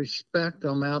self-respect.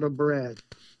 I'm out of bread.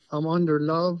 I'm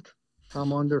underloved.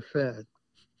 I'm underfed.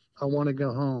 I want to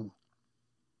go home.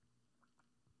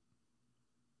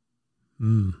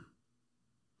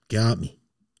 Got me.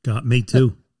 Got me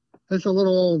too. It's a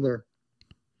little older,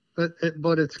 but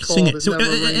it's called Sing it. It So,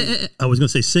 Never Rains. I was going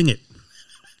to say sing it.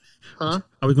 Huh?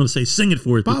 I was going to say sing it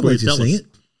for us Bob before you likes to tell sing us. it.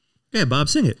 Yeah, Bob,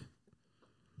 sing it.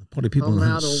 Party people I'm know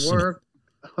how out to of sing it. work.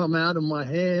 I'm out of my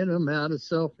head. I'm out of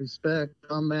self-respect.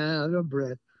 I'm out of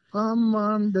breath. I'm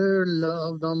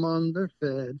underloved. I'm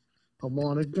underfed. I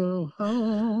want to go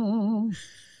home.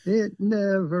 It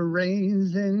never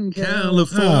rains in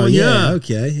California. Oh, yeah.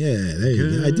 Okay. Yeah. There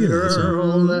you go. I do know that song.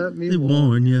 Girl, let me They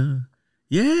warn ya.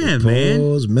 Yeah, It man.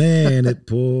 pours, man. It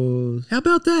pours. How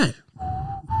about that?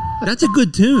 That's a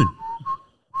good tune.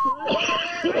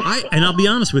 And I'll be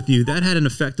honest with you, that had an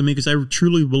effect on me because I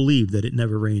truly believe that it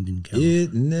never rained in California.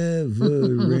 It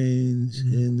never rains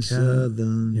in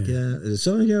Southern California. Is it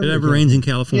Southern It California? never rains in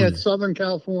California. Yeah, it's Southern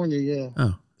California, yeah.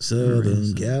 Oh,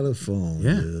 Southern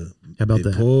California. Yeah. How about it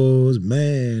that? pours,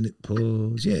 man, it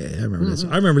pours. Yeah, I remember that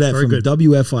song. I remember that Very from good.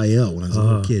 WFIL when I was a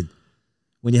little kid.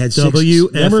 When you had remember?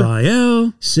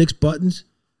 WFIL. 6 buttons.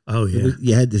 Oh, yeah.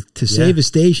 You had to save a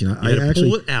station. You I had to actually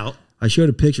pull it out. I showed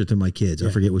a picture to my kids. I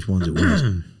forget which ones it was.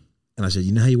 And I said,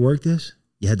 you know how you work this?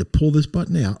 You had to pull this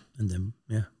button out And then,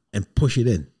 yeah. and push it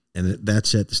in. And that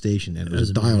set the station. And it was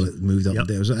a dial that moved up and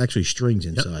down. It was actually strings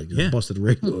inside. Yeah. I busted the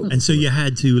radio open. And so you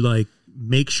had to like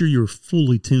make sure you were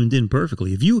fully tuned in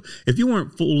perfectly. If you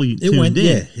weren't fully tuned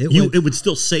in, it would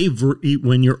still save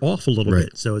when you're off a little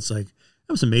bit. So it's like,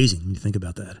 that was amazing when you think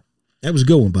about that. That was a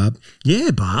good one, Bob. Yeah,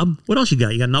 Bob. What else you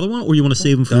got? You got another one, or you want to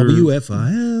save them for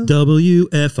WFIL?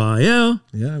 WFIL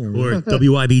Yeah, I remember. or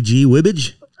WIBG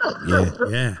Wibbage? Yeah.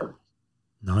 Yeah,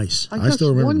 nice. I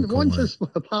still remember one them just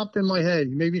popped in my head,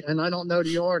 maybe, and I don't know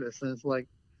the artist, and it's like,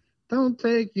 don't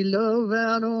take your love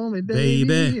out on me,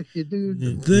 baby. If you do,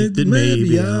 Think that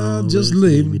maybe I'll just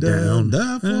lay me down,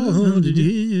 die for 100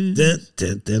 years. Yeah,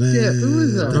 who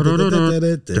is that?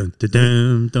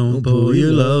 Don't pour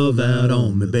your love out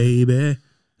on me, baby.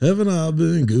 Haven't I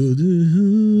been good?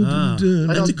 To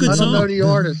That's a good I don't know song. the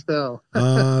artist though.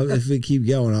 If we keep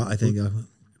going, I think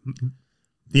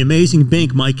The amazing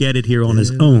Bink might get it here on his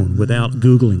own without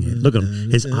Googling it. Look at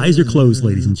him. His eyes are closed,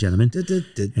 ladies and gentlemen.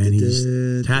 And he's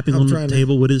tapping on the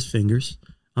table with his fingers.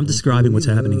 I'm describing what's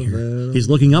happening here. He's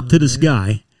looking up to the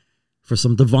sky for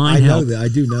some divine I know help. that. I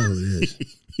do know who it is.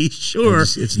 He's sure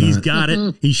he's got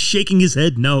it. He's shaking his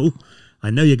head no. I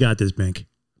know you got this, Bink.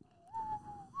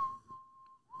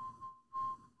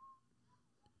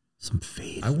 Some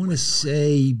fade. I want to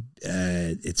say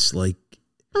it's like.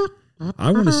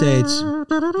 I want to say it's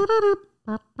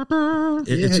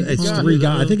three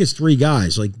guys. I think it's 3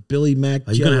 guys, like Billy Mack,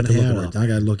 you're Joe, gonna and have to look it Howard. up. I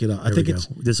gotta look it up. I think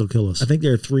this will kill us. I think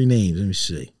there are 3 names. Let me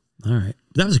see. All right,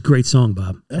 that was a great song,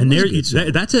 Bob. That And was there, a good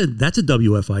song. that's a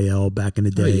WFIL back in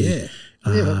the Oh day. yeah.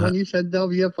 Yeah, but when you said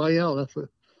WFIL, that's what.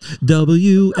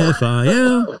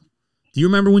 WFIL. Do you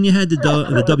remember when you had the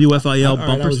WFIL All right, I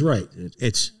bumpers? was right.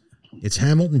 It's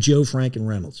Hamilton, Joe, Frank, and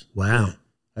Reynolds. Wow.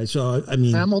 I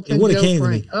mean, Hamilton, it would have Joe, came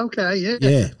Frank. to me. Okay, yeah.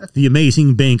 Yeah, The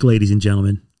amazing Bank, ladies and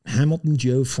gentlemen. Hamilton,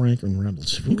 Joe, Frank, and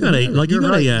Reynolds. You got a like. You You're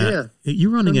got right, a.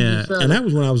 You're running a. and that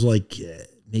was when I was like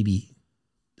maybe.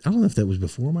 I don't know if that was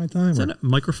before my time. Is Or, that a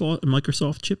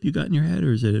Microsoft chip you got in your head,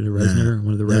 or is it a Resner?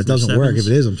 One of the Resner that doesn't work. If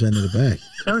it is, I'm sending it back.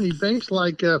 Tony Banks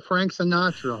like Frank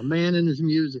Sinatra, a man in his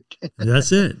music.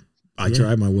 That's it. I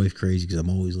drive my wife crazy because I'm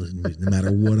always listening to music, no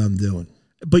matter what I'm doing.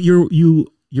 But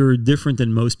you're different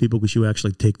than most people because you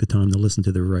actually take the time to listen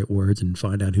to the right words and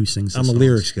find out who sings. I'm a songs.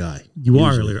 lyrics guy. You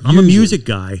are a lyric. I'm a music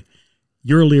guy.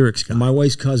 You're a lyrics guy. My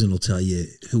wife's cousin will tell you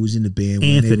who was in the band.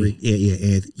 Anthony.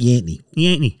 Anthony.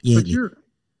 Yanny.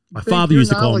 But My Bank, father your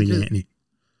used to call me knowledge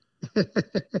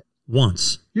Yanny.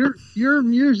 Once. your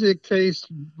music taste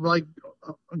like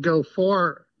go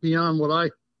far beyond what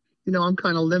I'm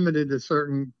kind of limited to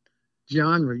certain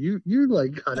genre. You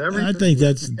like got everything. I think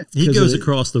that's He 'cause goes of-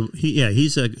 across the.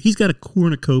 He's got a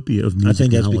cornucopia of music. I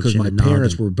think that's knowledge because my and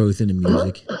parents noggin. were both into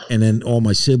music, and then all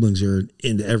my siblings are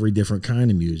into every different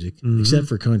kind of music, except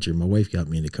for country. My wife got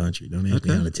me into country. Don't ask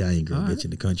me Okay. how an Italian girl All gets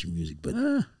into country music, but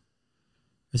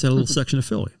Is that a little section of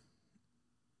Philly?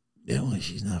 yeah, well,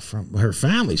 she's not from. Her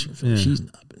family's from Philly. Yeah. She's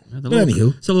not. But But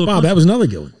anywho, it's a little Bob, that was another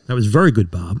good one. that was very good,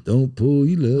 Bob. Don't pull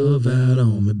your love out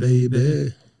on me,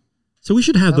 baby. So we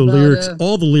should have the How about, lyrics,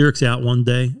 all the lyrics out one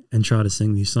day, and try to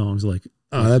sing these songs like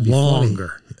Oh, that'd be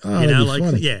longer. funny. Oh, that'd be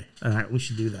funny. Yeah. All right, we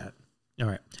should do that. All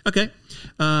right. Okay.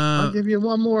 I'll give you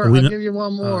one more. we I'll not- give you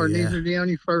one more. Oh, yeah. These are the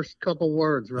only first couple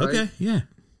words, right? Okay. Yeah.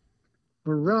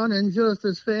 We're running just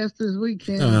as fast as we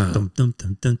can. Dum, dum,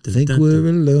 dum, dum, dum, Think dum, we're dum.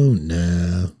 alone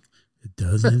now. It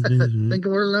doesn't. Think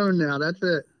we're alone now. That's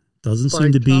it. Doesn't By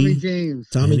seem to Tommy be James.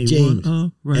 Tommy anyone James.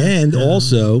 around And now.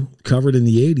 also covered in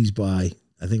the 80s by,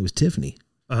 I think it was Tiffany.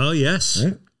 Oh yes.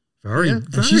 Right? Very. Yeah.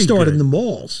 And she started good. in the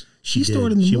malls. She did.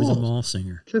 started in the She malls. was a mall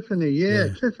singer. Tiffany, Yeah.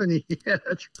 Tiffany, yeah,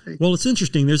 that's right. Well, it's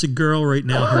interesting. There's a girl right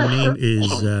now. Her name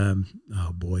is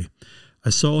oh boy, I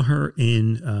saw her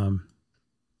in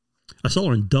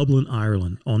Dublin,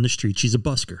 Ireland, on the street. She's a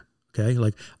busker. Okay,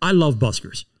 like I love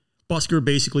buskers. Busker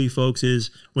basically, folks,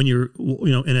 is when you're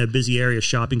in a busy area,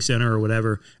 shopping center or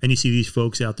whatever, and you see these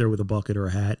folks out there with a bucket or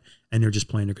a hat, and they're just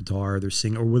playing their guitar, or they're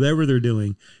singing, or whatever they're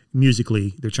doing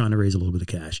musically. They're trying to raise a little bit of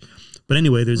cash. But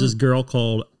anyway, there's this girl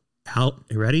called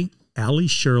Allie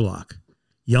Sherlock,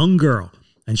 young girl,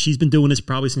 and she's been doing this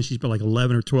probably since she's been like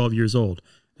 11 or 12 years old.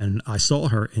 And I saw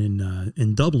her in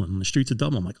Dublin, on the streets of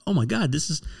Dublin. I'm like, oh my God, this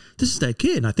is that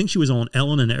kid. And I think she was on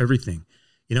Ellen and everything,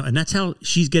 and that's how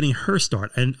she's getting her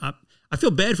start. And I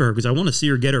feel bad for her because I want to see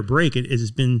her get her break. It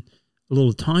has been a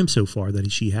little time so far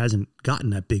that she hasn't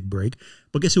gotten that big break.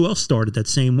 But guess who else started that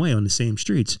same way on the same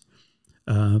streets?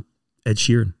 Ed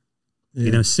Sheeran.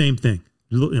 Yeah. Same thing.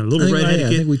 Little I think- redheaded I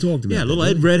kid. think we talked about Yeah, that, little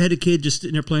didn't we? redheaded kid just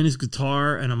sitting there playing his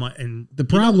guitar, and I'm like, and The you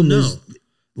don't problem know. is,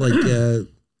 like,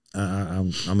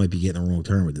 I might be getting the wrong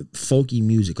term with it. Folky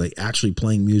music, like actually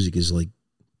playing music, is like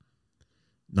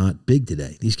not big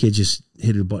today. These kids just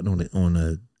hit a button on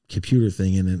a computer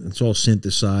thing, and it's all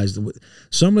synthesized.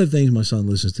 Some of the things my son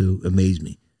listens to amaze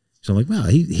me. So I'm like, wow,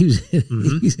 he's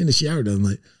he's in the shower. I'm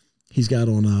like, he's got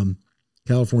on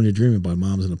California Dreaming by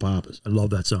Moms and the Papas. I love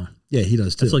that song. Yeah, he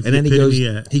does too. That's like and the then he goes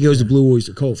epitome, to Blue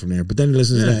Oyster Cult from there. But then he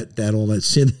listens to that all that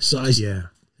synthesized, Yeah.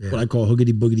 what I call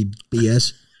hoogity boogity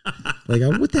BS. Like,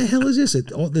 what the hell is this?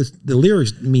 The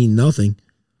lyrics mean nothing.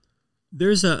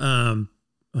 There's a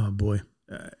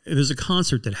there's a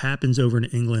concert that happens over in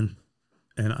England,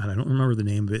 and I don't remember the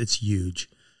name of it. It's huge,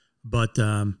 but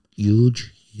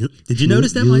Huge. did you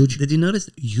notice that? Mike? Huge. Did you notice?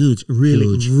 Huge, really,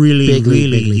 Huge. really, Bigly,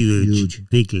 really bigly, huge, huge.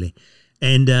 bigly.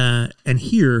 And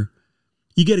here,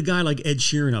 you get a guy like Ed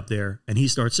Sheeran up there, and he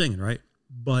starts singing, right?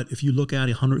 But if you look at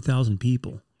 100,000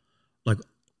 people, like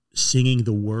singing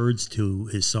the words to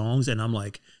his songs, and I'm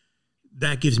like,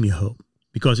 that gives me hope.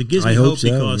 Because it gives me I hope hope so,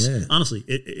 because yeah. honestly,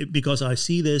 because I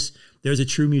see this, there's a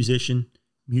true musician,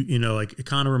 like it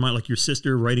kind of reminds like your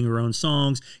sister writing her own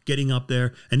songs, getting up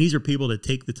there. And these are people that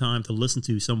take the time to listen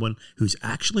to someone who's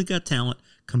actually got talent,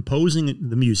 composing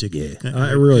the music. Yeah,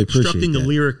 I really appreciate constructing the that.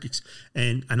 lyrics,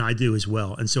 and I do as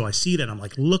well. And so I see that, I'm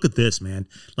like, look at this, man.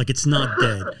 Like it's not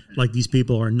dead. Like these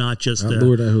people are not just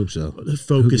Lord, I hope so.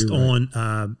 focused Hope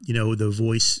you're on the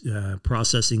voice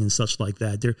processing and such like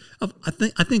that.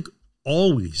 I think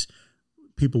always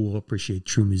people will appreciate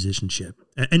true musicianship.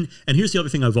 And here's the other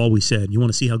thing I've always said: you want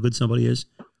to see how good somebody is?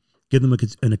 Give them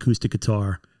an acoustic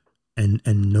guitar and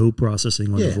no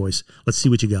processing on the Yeah. voice. Let's see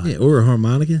what you got. Yeah, or a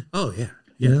harmonica. Oh yeah.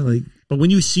 Yeah, like But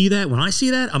when I see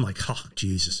that, I'm like, oh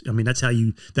Jesus! I mean,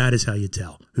 that is how you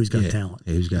tell who's got talent.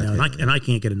 Yeah, who's got talent. And I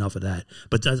can't get enough of that.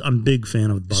 But I'm a big fan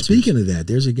of buzzers. Speaking of that,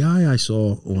 there's a guy I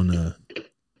saw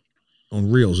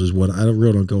on Reels. Is what I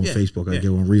don't go on Facebook. I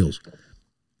go on Reels.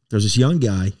 There's this young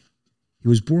guy. He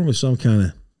was born with some kind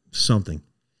of something.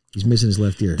 He's missing his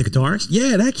left ear. The guitarist?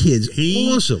 Yeah, that kid's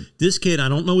awesome. This kid, I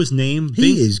don't know his name.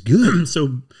 He is good.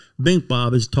 So Bink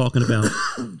Bob is talking about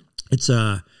it's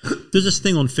there's this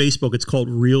thing on Facebook. It's called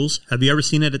Reels. Have you ever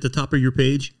seen it at the top of your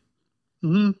page?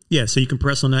 Mm-hmm. Yeah, so you can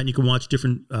press on that and you can watch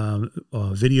different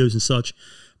videos and such.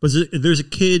 But there's a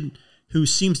kid who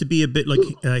seems to be a bit like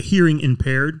hearing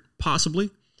impaired, possibly.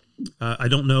 I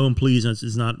don't know, and please,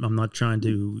 I'm not trying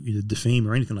to either defame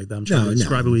or anything like that. I'm trying to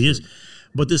describe who he is.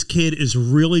 But this kid is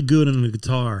really good on the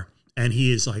guitar, and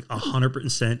he is like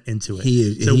 100% into it. He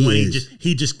is. So he when is.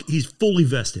 he's fully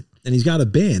vested. And he's got a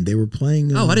band. They were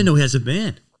playing. I didn't know he has a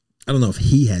band. I don't know if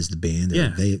he has the band. Or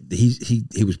Yeah.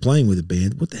 he was playing with a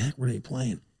band. What the heck were they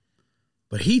playing?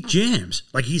 but he jams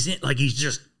like he's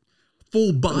just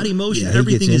full body motion. Yeah, he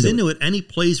Everything gets is into into it, and he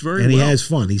plays very And well. he has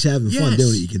fun. He's having fun Yes.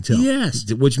 doing it. You can tell.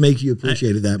 Yes. Which makes you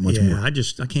appreciate it that much yeah, more. I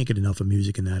can't get enough of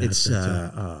music in that It's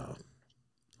aspect.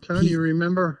 Tony, you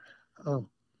remember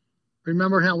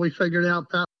how we figured out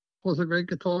Pat was a great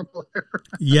guitar player?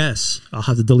 Yes, I'll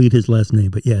have to delete his last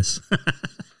name, but yes.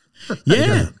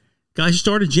 Yeah, guys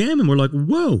started jamming. We're like,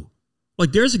 whoa.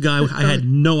 Like there's a guy I had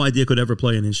no idea could ever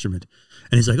play an instrument.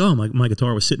 And he's like, oh, my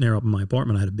guitar was sitting there up in my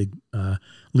apartment. I had a big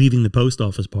leaving the post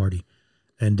office party.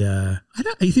 And,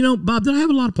 Bob, did I have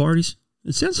a lot of parties?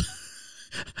 It sounds,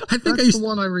 I think That's I used the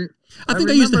one I I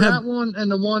used to have that one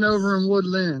and the one over in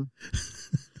Woodland.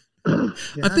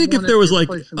 I think if there was like,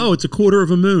 oh, it's a quarter of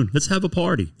a moon, let's have a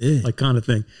party, like kind of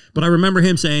thing. But I remember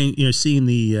him saying, seeing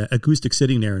the acoustic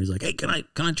sitting there, and he's like, hey, can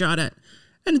I try that?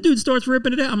 And the dude starts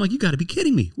ripping it out. I'm like, you got to be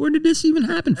kidding me. Where did this even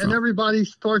happen from? And everybody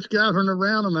starts gathering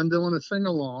around him and doing a sing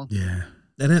along. Yeah.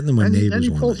 That happened to my neighbors. And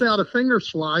he one pulls night. out a finger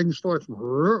slide and starts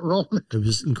rolling. It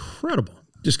was incredible.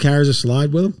 Just carries a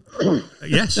slide with him.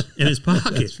 Yes, in his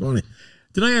pocket. That's funny.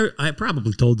 Did I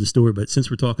probably told the story, but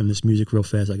since we're talking this music real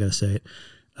fast, I got to say it.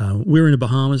 We were in the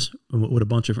Bahamas with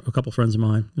a couple friends of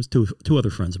mine. There's two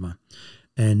other friends of mine.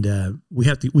 And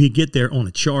we get there on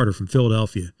a charter from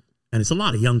Philadelphia, and it's a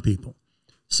lot of young people.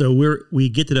 So we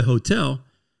get to the hotel,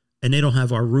 and they don't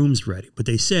have our rooms ready. But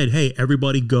they said, hey,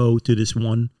 everybody go to this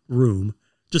one room.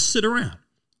 Just sit around,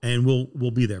 and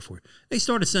we'll be there for you. They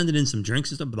started sending in some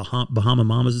drinks and stuff, the Bahama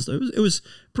Mamas and stuff. It was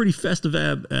pretty festive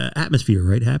atmosphere,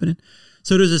 right, happening.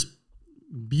 So there's this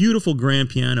beautiful grand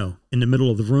piano in the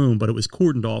middle of the room, but it was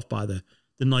cordoned off by the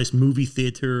nice movie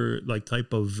theater like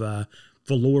type of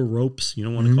velour ropes. You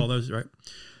don't want to call those, right?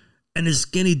 And this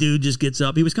skinny dude just gets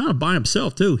up. He was kind of by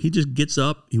himself, too. He just gets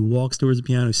up, he walks towards the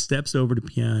piano, steps over the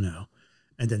piano,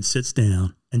 and then sits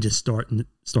down and just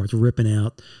starts ripping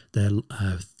out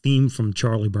that theme from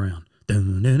Charlie Brown. The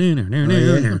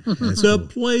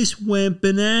place went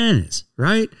bananas,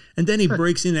 right? And then he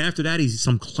breaks in after that. He's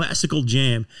some classical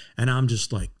jam. And I'm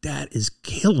just like, that is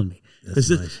killing me. Because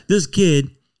this kid,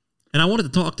 and I wanted to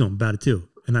talk to him about it, too.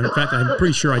 And in fact, I'm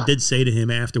pretty sure I did say to him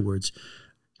afterwards,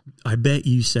 I bet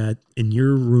you sat in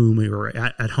your room or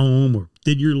at home or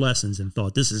did your lessons and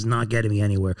thought, this is not getting me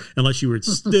anywhere, unless you were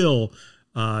still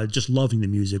just loving the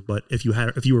music. But if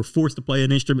you were forced to play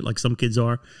an instrument like some kids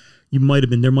are, there might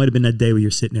have been that day where you're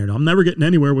sitting there and I'm never getting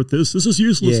anywhere with this. This is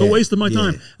useless. It's a waste of my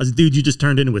time. I was, dude, you just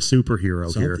turned into a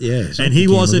superhero here. Yeah, and he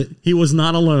was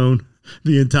not alone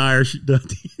the entire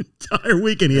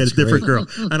weekend. He had a different girl.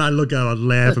 And I look out and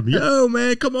laugh at me. Yo,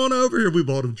 man, come on over here. We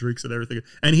bought him drinks and everything.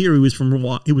 And here he was from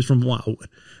Wildwood.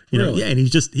 Really? Yeah, and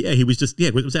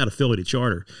it was out of Philly to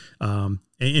charter. And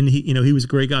he was a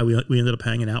great guy. We ended up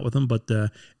hanging out with him, but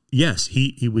yes,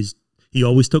 he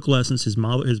always took lessons. His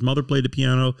mother played the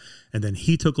piano, and then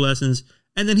he took lessons.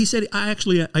 And then he said, I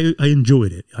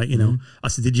enjoyed it. I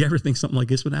said, did you ever think something like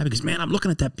this would happen? Because, man, I'm looking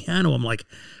at that piano. I'm like,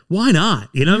 why not?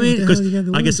 You know what I mean? Because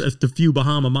I guess if the few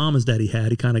Bahama Mamas that he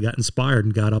had, he kind of got inspired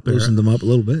and got up there. Loosened them up a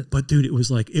little bit. But, dude, it was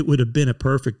like, it would have been a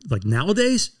perfect, like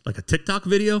nowadays, like a TikTok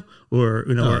video or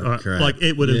like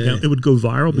it would go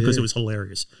viral because it was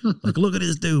hilarious. Like, look at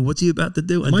this dude. What's he about to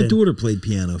do? And my daughter played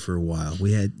piano for a while.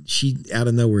 She out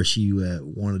of nowhere, she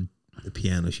wanted the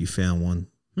piano. She found one.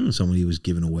 Somebody was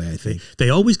giving away, I think. They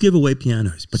always give away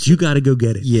pianos, but you got to go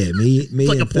get it. Yeah, me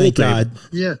like and a pool thank God, table.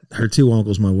 Yeah. her two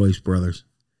uncles, my wife's brothers,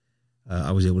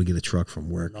 I was able to get a truck from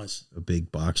work, Nice. a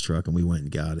big box truck, and we went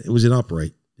and got it. It was an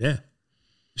upright. Yeah.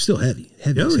 Still heavy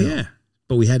as hell. Yeah.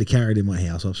 But we had to carry it in my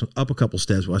house up a couple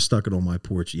steps. I stuck it on my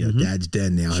porch. Yeah, Dad's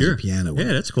den now has a piano.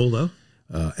 Yeah, that's cool, though.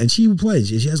 And she would play.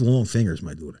 She has long fingers,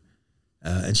 my daughter.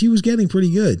 And she was getting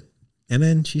pretty good. And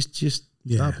then she's just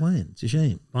stopped playing. It's a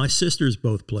shame. My sisters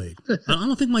both played. I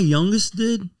don't think my youngest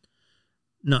did.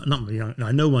 No, not my young.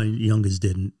 I know my youngest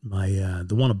didn't. My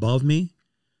the one above me,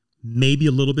 maybe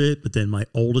a little bit, but then my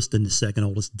oldest and the second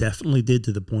oldest definitely did,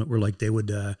 to the point where like they would,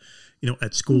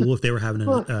 at school if they were having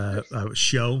a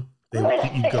show,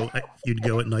 you'd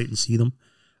go at night and see them.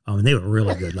 And they were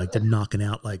really good. Like they're knocking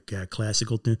out like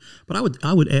classical tune. But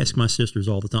I would ask my sisters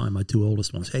all the time, my two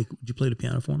oldest ones, hey, would you play the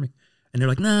piano for me? And they're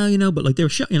like, no, but like they were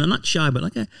shy, not shy, but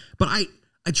like, but I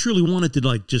truly wanted to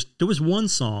like there was one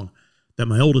song that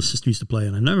my oldest sister used to play,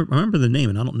 and I remember the name,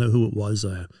 and I don't know who it was,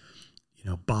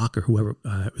 Bach or whoever.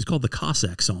 It was called the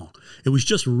Cossack song. It was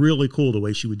just really cool the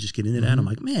way she would just get into that. I'm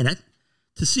like, man,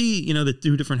 to see, the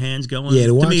two different hands going. Yeah,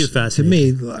 to me, it's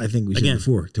fascinating. To me, I think we said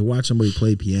before, to watch somebody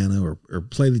play piano or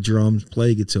play the drums,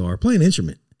 play guitar, play an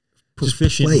instrument.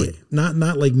 Proficiently. Just play it.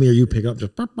 Not like me or you pick up,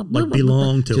 just like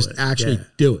belong to just it. Just actually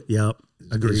do it. Yep.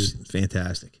 Agreed. It's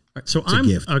fantastic. Right, so it's a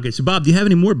gift. Okay, so Bob, do you have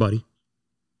any more, buddy?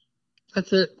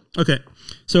 That's it. Okay.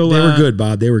 So They were good,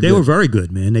 Bob. They were They good. were very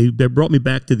good, man. They brought me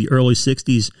back to the early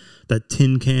 60s, that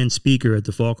tin can speaker at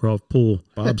the Fallcroft pool.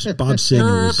 Bob's singing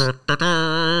was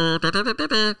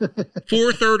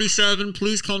 437,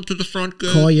 please come to the front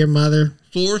gate. Call Your Mother.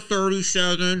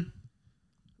 437.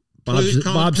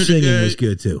 Bob's singing was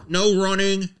good too. No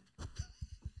running.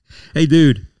 Hey,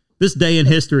 dude, this day in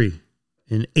history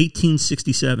in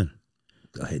 1867.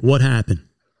 Go ahead. What happened?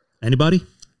 Anybody?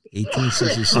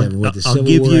 1867. What, the I'll Civil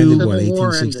give War you- ended, Civil what, War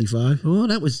 1865? Well,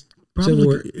 that was Civil probably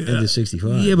War ended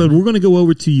 65. Yeah, but we're going to go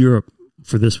over to Europe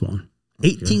for this one.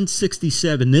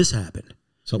 1867. This happened.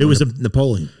 So it was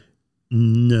Napoleon.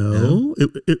 No,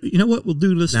 you know what? We'll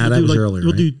do this. Nah, we'll that do was earlier,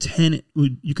 We'll right? do 10.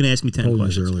 You can ask me 10 Napoleon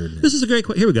was questions. earlier than that. This is a great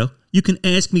question. Here we go. You can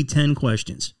ask me 10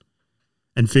 questions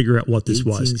and figure out what this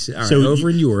was. All right, over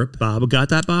in Europe. Bob, got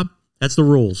that, Bob? That's the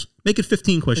rules. Make it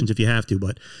 15 questions if you have to,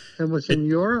 but It was in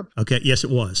Europe. okay. Yes, it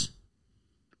was.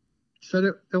 So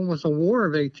there was a war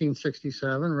of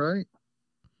 1867, right?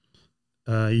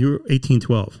 You were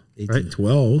 1812, right?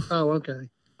 1812. Oh, okay.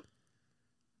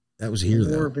 That was here, War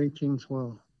though. of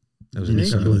 1812. That was in the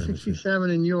Southern Hemisphere.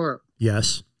 1867 in Europe.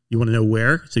 Yes. You want to know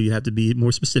where? So you have to be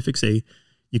more specific. Say,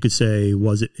 you could say,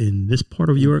 was it in this part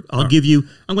of Europe? I'm going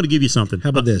to give you something. How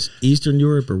about this? Eastern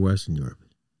Europe or Western Europe?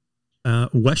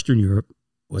 Western Europe,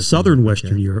 Western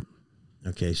Western okay. Europe.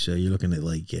 Okay, so you're looking at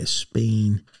like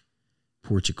Spain,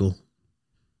 Portugal,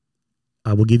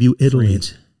 I will give you Italy.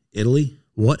 France, Italy.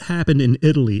 What happened in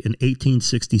Italy in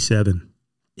 1867?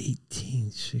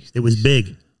 1860. It was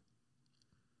big.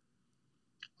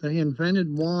 They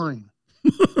invented wine.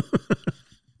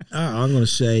 I'm going to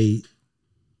say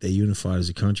they unified as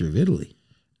a country of Italy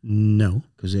No,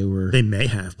 because they were. they may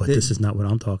have, but this is not what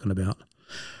I'm talking about.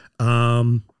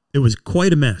 It was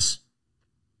quite a mess.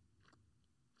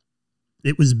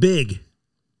 It was big.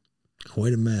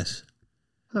 Quite a mess.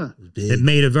 Huh. It was big. It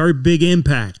made a very big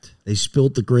impact. They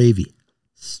spilt the gravy.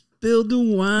 Spilled the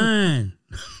wine.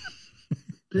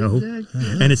 Did No. they?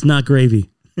 And it's not gravy.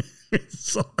 It's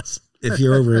sauce. If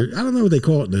you're over, I don't know what they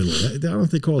call it in Italy. I don't know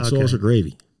if they call it sauce or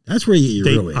gravy. That's where you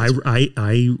get your real answer.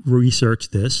 I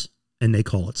researched this, and they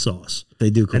call it sauce. They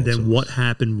do call And it then sauce. what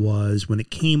happened was when it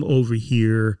came over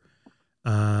here,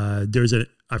 there's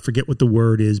I forget what the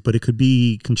word is, but it could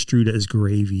be construed as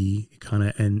gravy, kind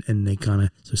of, and they kind of,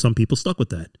 so some people stuck with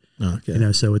that, Oh, okay. you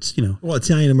know. So it's, you know, Well,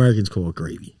 Italian Americans call it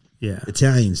gravy. yeah,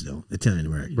 Italians don't. Italian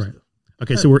Americans. right.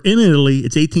 Okay, so we're in Italy.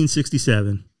 It's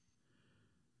 1867,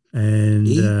 and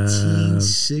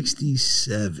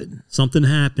 1867. something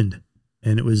happened,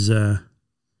 and it was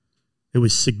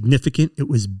significant. It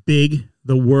was big.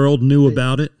 The world knew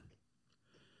about it.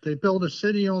 They built a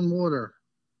city on water.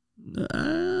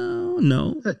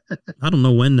 No, I don't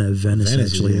know when Venice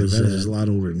actually was. Venice is a lot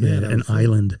older than that. I an would think.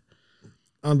 island.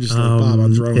 I'm just like Bob.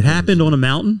 I'm throwing. It happened on a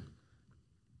mountain.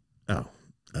 Oh,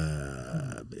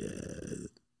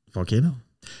 volcano.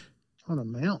 On a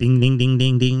mountain. Ding, ding, ding,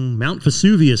 ding, ding. Mount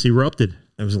Vesuvius erupted.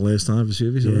 That was the last time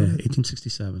Vesuvius. Yeah, Yeah.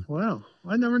 1867. Wow.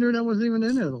 I never knew that was even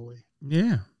in Italy.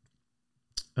 Yeah.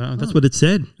 That's what it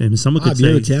said. And someone Bob, could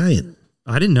you're say, Italian.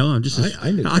 I didn't know. I'm just,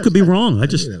 I knew I could be wrong. I I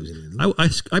just, knew that was in Italy.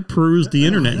 I perused the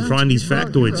internet and find these You're right,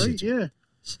 factoids. right, yeah.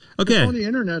 Okay. On the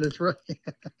internet, it's right.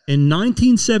 In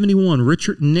 1971,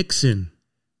 Richard Nixon,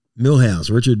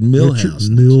 Milhouse, Richard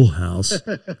Milhouse.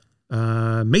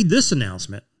 made this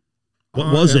announcement.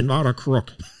 What was it? Not a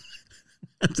crook.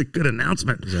 That's a good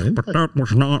announcement. Is that it? But that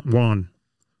was not one.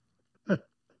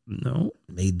 No.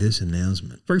 Made this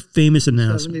announcement. Very famous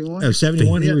announcement. 71. Oh,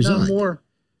 71, he Vietnam resigned. War.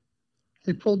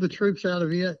 They pulled the troops out of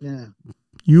Vietnam.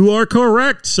 You are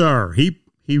correct, sir. He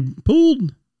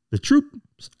pulled the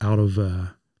troops out of.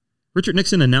 Richard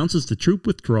Nixon announces the troop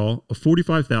withdrawal of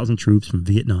 45,000 troops from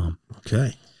Vietnam.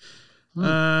 Okay.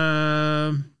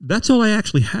 That's all I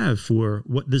actually have for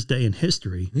what this day in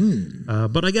history.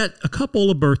 But I got a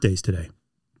couple of birthdays today.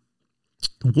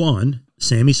 One,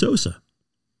 Sammy Sosa.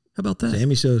 How about that?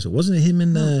 Sammy Sosa. Wasn't it him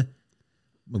and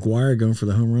McGuire going for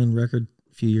the home run record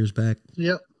a few years back?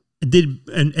 Yep.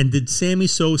 Did Sammy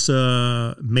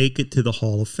Sosa make it to the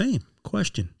Hall of Fame?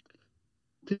 Question.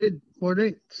 Were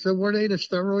they the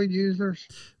steroid users?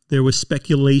 There was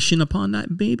speculation upon that,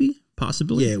 maybe,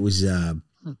 possibly. Yeah, it was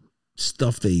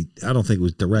stuff I don't think it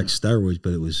was direct steroids,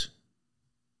 but it was.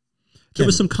 There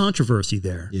was some controversy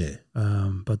there. Yeah.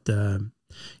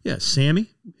 Yeah, Sammy,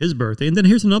 his birthday. And then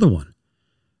here's another one.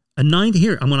 I'm not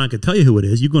going to tell you who it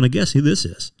is. You're going to guess who this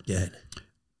is. Yeah.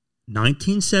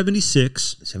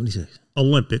 1976 76.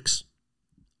 Olympics,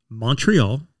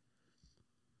 Montreal.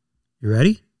 You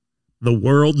ready? The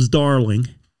world's darling.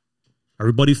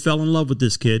 Everybody fell in love with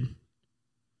this kid.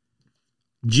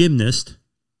 Gymnast,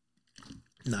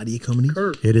 Nadia Comaneci.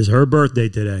 Kurt. It is her birthday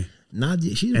today.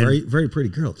 Nadia, she's a And very, very pretty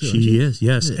girl too. She is,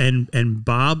 yes. Yeah. And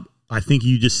Bob, I think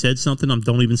you just said something.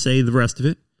 Don't even say the rest of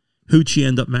it. Who'd she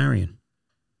end up marrying?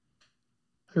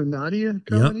 Who, Nadia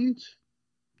Comaneci?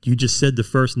 You just said the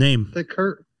first name. The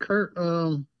Kurt, I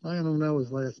don't know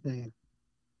his last name.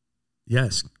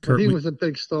 Yes, But Kurt. he was a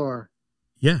big star.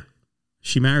 Yeah,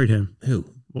 she married him. Who?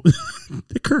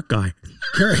 The Kurt guy,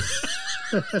 Kurt.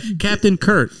 Captain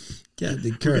Kurt.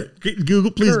 Captain Kurt. Google,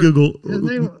 please Kurt. Google His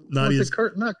name was Nadia's it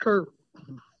Kurt, not Kurt.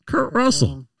 Kurt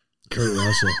Russell. Kurt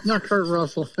Russell. Not Kurt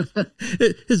Russell.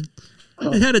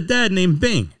 It had a dad named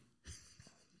Bing.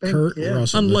 Kurt yeah.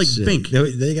 Russell. Unlike Let's see. Bink.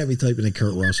 They got me typing in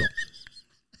Kurt Russell.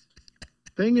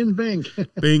 Bing and Bing.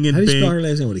 Bing and How do you spell Bing. her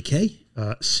last name with a K?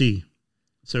 C.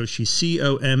 So she's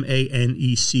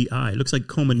Comaneci. It looks like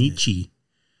Comaneci.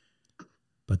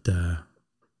 But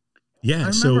yeah, I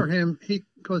remember him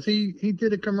because he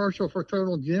did a commercial for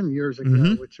Total Gym years ago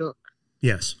Mhm. with Chuck.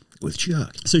 yes. With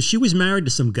Chuck. So she was married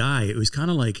to some guy. It was kind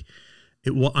of like I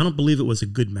don't believe it was a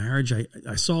good marriage.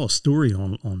 I saw a story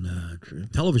on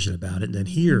television about it, and then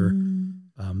here,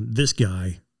 this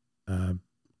guy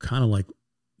kind of like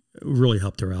really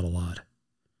helped her out a lot.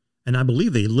 And I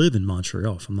believe they live in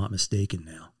Montreal, if I'm not mistaken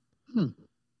now.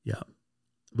 Yeah.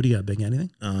 What do you got, Big?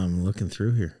 Anything? I'm looking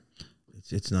through here.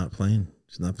 It's not playing.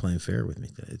 It's not playing fair with me.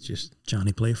 It's just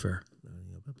Johnny Playfair.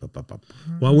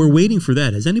 While we're waiting for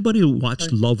that, has anybody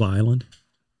watched Love Island?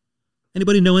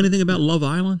 Anybody know anything about Love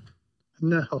Island?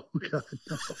 No, God,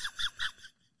 no.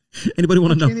 Anybody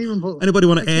want to know? Anybody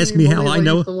want to ask me how I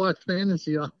know? Used to watch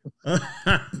fantasy.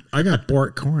 I got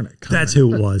Bart Connor. That's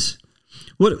who it was.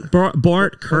 What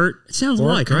Bart Kurt? It sounds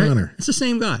Bart like Connor. right. It's the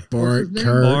same guy. Bart What's his name?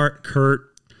 Kurt. Bart Kurt.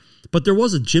 But there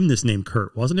was a gymnast named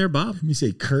Kurt, wasn't there, Bob? Let me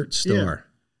say Kurt Starr. Yeah.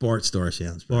 Bart Starr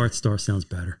sounds better. Bart Starr sounds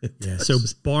better. Yeah. So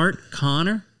Bart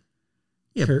Connor.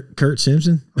 Yeah. Kurt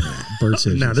Simpson. Bart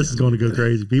Simpson. Now this is going to go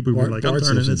crazy. People were like, "I'm Bart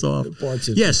turning Simpson. this off." Bart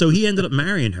Simpson. Yeah. So he ended up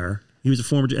marrying her. He was a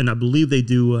former, and I believe they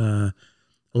do a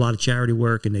lot of charity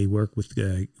work, and they work with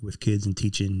kids and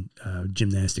teaching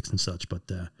gymnastics and such. But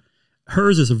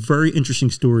hers is a very interesting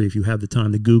story. If you have the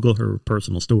time to Google her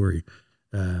personal story,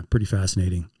 pretty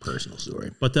fascinating Personal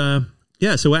story. But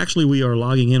yeah, so actually we are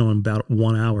logging in on about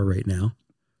 1 hour right now.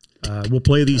 We'll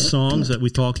play these songs that we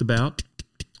talked about.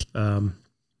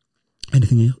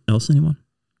 Anything else, anyone?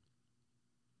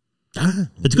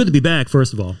 It's good to be back,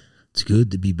 first of all. It's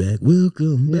good to be back.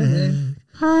 Welcome back.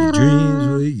 Your dreams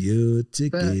were your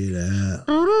ticket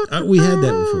out. We had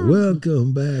that before.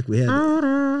 Welcome back. We had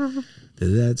that. To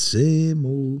that same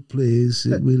old place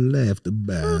that we laughed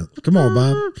about. Come on,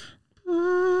 Bob.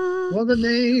 Well, the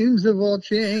names have all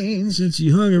changed. Since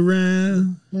you hung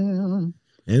around, Yeah.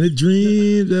 and the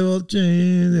dreams have all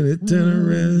changed, and it turned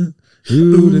around.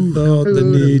 Who'd have thought they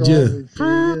need you?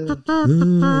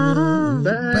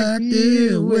 Back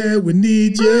here where we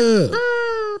need you.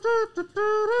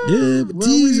 Yeah, but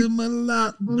tease them a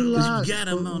lot. Got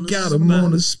 'em on the Got 'em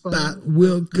on the spot.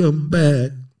 Welcome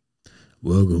back.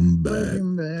 Welcome back.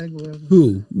 Welcome back. Welcome.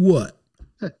 Who? What?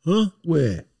 Huh?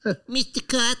 Where? Mr.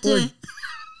 Carter.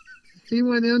 He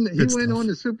went in. He Good went stuff. on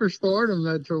to superstardom.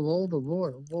 That Travolta boy.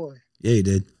 Oh boy. Yeah, he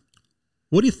did.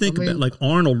 What do you think I mean- about like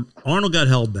Arnold? Arnold got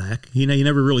held back. You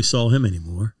never really saw him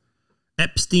anymore.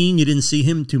 Epstein, you didn't see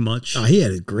him too much. Oh, he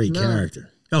had a great No. character.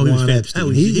 Oh, he was Juan fantastic. Epstein.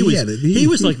 Oh, he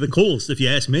was like the coolest, if you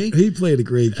ask me. He played a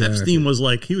great character. Epstein was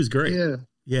like, he was great. Yeah.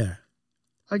 Yeah.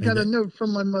 I got a And- note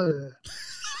from my mother.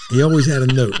 He always had a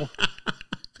note.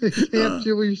 Half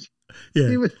Jewish. Yeah.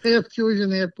 He was half Jewish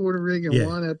and half Puerto Rican. Yeah.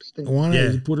 Juan Epstein. Juan Yeah.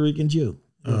 was a Puerto Rican Jew.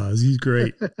 He's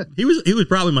great. He was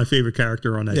probably my favorite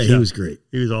character on that Yeah, show. he was great.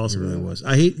 He was He awesome. really was.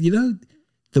 I hate,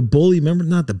 the bully. Remember,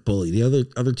 not the bully. The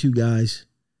other two guys.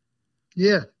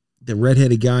 Yeah. The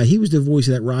redheaded guy. He was the voice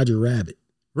of that Roger Rabbit.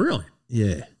 Really?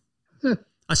 Yeah.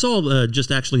 I saw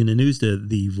just actually in the news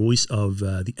the voice of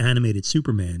the animated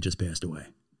Superman just passed away.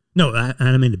 No,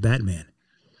 animated Batman.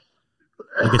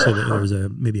 I guess there was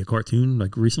maybe a cartoon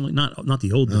like recently, not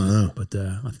the old one, no. but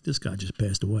I think this guy just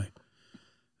passed away.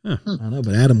 I don't know,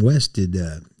 but Adam West did.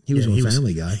 He was Yeah, on he was-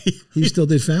 Family Guy. He still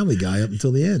did Family Guy up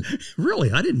until the end.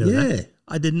 Really, I didn't know Yeah. that.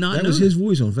 I did not. That know was his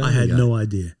voice on Family I had Guy. no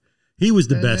idea. He was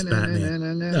the best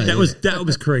Batman. That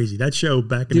was crazy. That show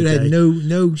back in Dude the day. had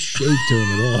no shape to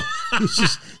him at all. He was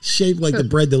just shaped like the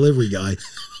bread delivery guy.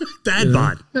 Dad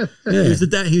bod. Yeah. He was the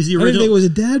dad. He was the I didn't think it original. was a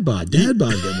dad bod. Dad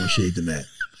bod got more shape than that.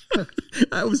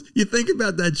 You think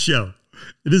about that show.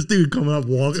 This dude coming up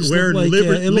walking Just wearing looked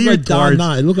like, it looked like Don leotards.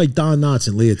 Knotts. It looked like Don Knotts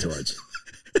in leotards.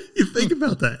 You think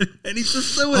about that, and he's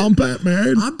just so. I'm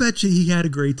Batman. I bet you he had a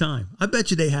great time. I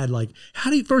bet you they had like.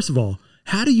 First of all,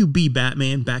 How do you be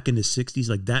Batman back in the 60s,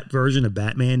 like that version of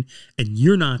Batman, and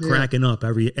you're not cracking up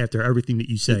after everything that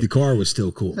you say? The car was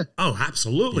still cool. Oh,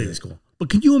 absolutely. It's cool. But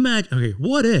can you imagine? Okay,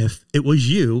 what if it was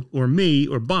you or me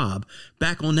or Bob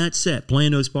back on that set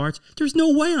playing those parts? There's no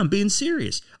way I'm being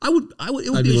serious. It would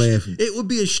I'd be laughing. It would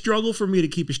be a struggle for me to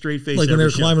keep a straight face. Like when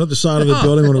they're show. climbing up the side of a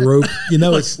building on a rope, you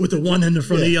know, Like, it's with the one hand in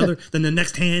front of the other, then the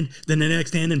next hand,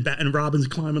 and Robin's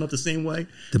climbing up the same way.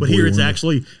 The But here boy it's wonder.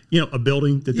 actually, a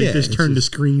building that they Yeah, just it's turned the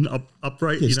just- screen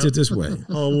upright. it's this way.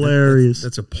 Hilarious.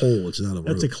 That's a pole. It's not a rope.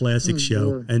 That's a classic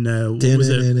show. boy. And what was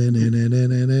it?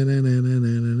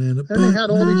 And they had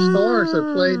all these stars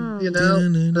that played,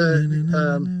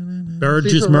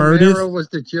 Burgess Cesar Meredith. Romero was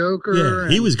the Joker. Yeah,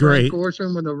 he and was Frank great.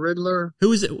 Gorshin was the Riddler. Who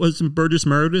was it? Was it Burgess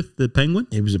Meredith, the Penguin?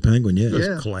 He was a penguin, yeah.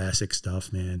 Yeah. Classic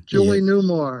stuff, man. Julie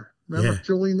Newmar. Remember Yeah.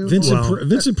 Julie Newmar?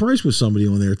 Vincent Price was somebody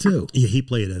on there too. Yeah, he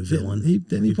played a villain.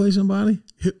 Didn't he play somebody?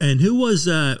 Who was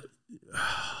the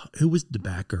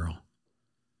Batgirl?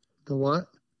 The what?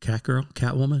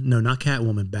 Catwoman? No, not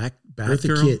Catwoman.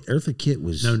 Batgirl. Eartha Kitt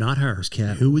was No, not her. was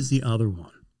Cat. Who was the other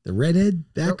one? The redhead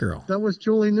Batgirl. That was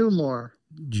Julie Newmar.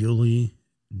 Julie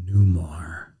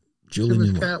Newmar. She Julie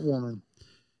was Newmar. Catwoman.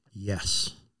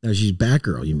 Yes. No, she's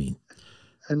Batgirl. You mean?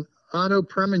 And Otto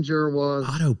Preminger was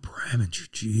Otto Preminger.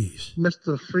 Jeez.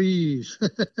 Mr. Freeze.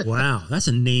 Wow, that's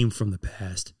a name from the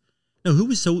past. No, who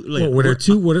was so like? Were there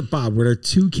two? Bob? Were there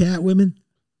two cat women?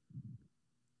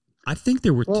 I think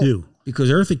there were Well, two. Because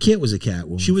Eartha Kitt was a cat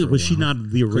woman. She was. for a Was she while.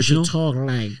 not the 'Cause she original? talked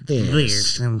like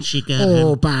this. and she got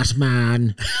Oh,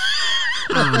 Batman.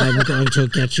 I'm going to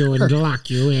get you and lock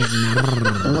you in.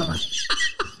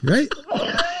 Right?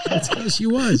 That's how she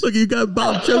was. Look, you got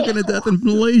Bob choking to death in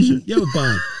Malaysia. Yo,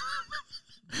 Bob.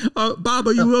 Bob,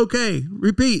 are you okay?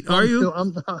 Repeat. Are you?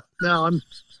 I'm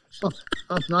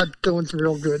not doing so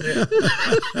real good. Yeah.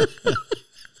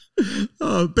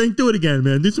 Bink, do it again,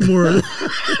 man. Do some more. I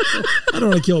don't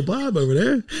want to kill Bob over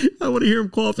there. I want to hear him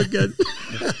cough again.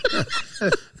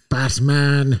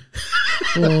 Batman.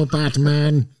 Oh,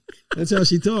 Batman. That's how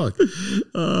she talked.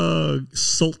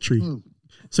 Sultry.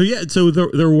 So yeah, so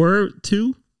there were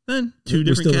two then? Two We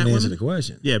different still didn't answer Catwomen? the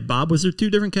question. Yeah, Bob, was there two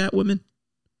different Catwomen?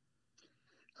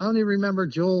 I don't even remember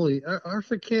Julie.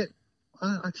 Arthur Kitt.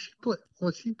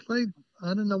 She played?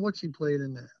 I don't know what she played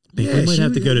in that. We might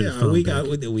have to go to the phone. We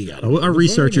Bink. got Our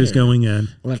researcher's here. going in.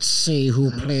 Let's see who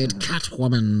played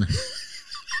Catwoman.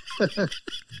 Let's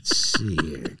see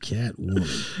here.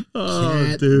 Catwoman.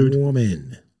 Oh, dude.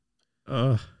 Catwoman.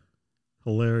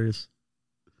 Hilarious.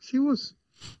 She was.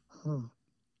 Oh,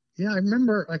 yeah, I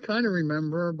remember. I kind of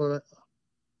remember, but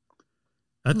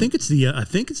I think it's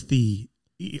the.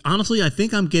 Honestly, I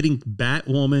think I'm getting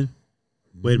Batwoman.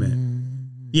 Wait a minute.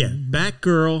 Yeah,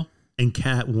 Batgirl and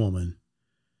Catwoman.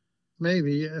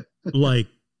 maybe. Yeah. Like,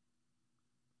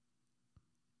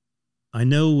 I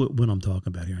know what I'm talking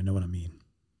about here. I know what I mean,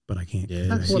 but I can't. Yeah,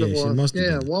 That's what it she was. must have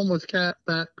Yeah, been. one was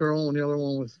Batgirl and the other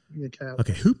one was the Cat.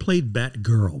 Okay, who played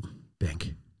Batgirl?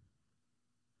 Bink.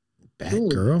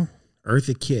 Batgirl.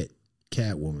 Eartha Kitt.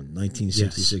 Catwoman.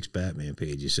 1966 Batman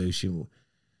pages. So she.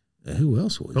 Who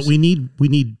else was? But we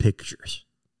need pictures,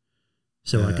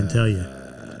 so I can tell you.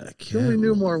 Julie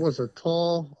Newmar was a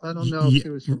tall. I don't know if she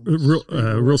was from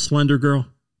real slender girl.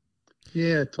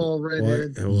 Yeah, tall red What?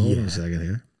 haired. Hold on a second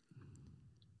here.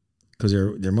 Because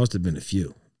there must have been a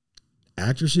few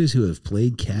actresses who have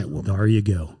played Catwoman. There you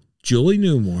go. Julie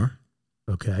Newmar.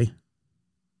 Okay.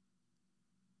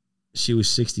 She was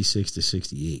 66 to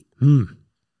 68.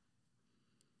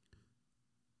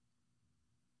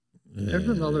 There's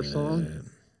another song.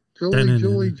 Dun-dun-dun.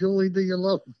 Julie, do you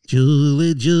love me?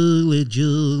 Julie,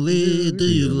 do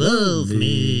you love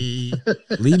me?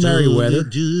 Lee Merriweather.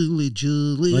 Julie, do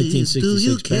you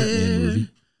 1966 care? Batman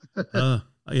movie.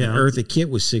 Yeah. Eartha Kitt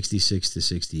was 66 to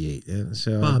 68. Yeah,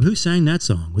 so, Bob, who sang that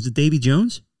song? Was it Davy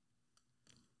Jones?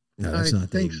 no, that's I not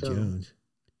think Davy so. Julie.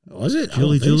 Was it?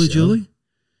 Julie.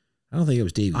 I I don't think it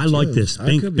was Davy Jones. like this.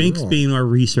 I could be Bink's wrong. being our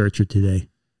researcher today.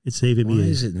 It's saving Why me.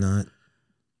 is it not?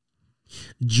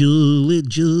 Julie,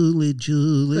 do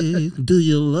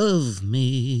you love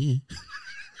me?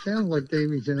 Sounds like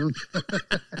Davy Jones.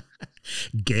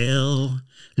 Gal,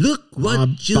 look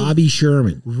what you... Bobby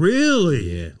Sherman.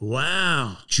 Really? Yeah.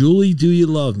 Wow. Julie, do you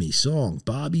love me? Song.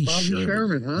 Bobby Bobby Sherman.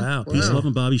 Sherman, huh? Wow. Peace, love,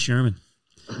 and Bobby Sherman.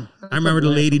 I remember the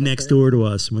lady next door to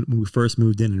us when we first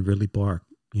moved in Ridley Park.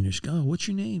 You know, she goes, "Oh, what's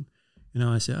your name?" You know,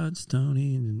 I said, "Oh, it's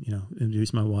Tony," and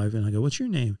introduce my wife, and I go, "What's your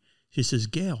name?" She says,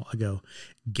 "Gail." I go,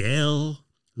 "Gail,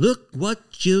 look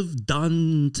what you've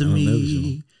done to I don't know the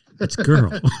me." It's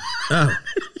girl. Oh.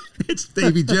 It's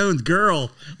Davy Jones,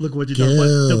 girl. Look what you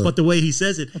done. But the way he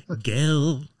says it,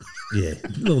 girl. Yeah,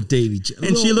 little Davy Jones.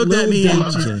 And she looked at me,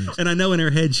 and I know in her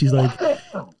head she's like,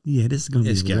 "Yeah, this is gonna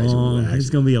be long. This is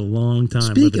gonna be a long time."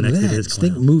 Speaking of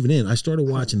that, moving in, I started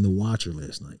watching The Watcher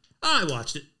last night. I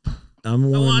watched it.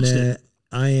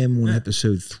 I am on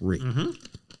episode 3. Mm-hmm.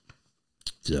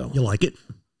 So you like it?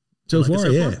 So far,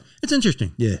 yeah. It's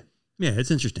interesting. Yeah. Yeah,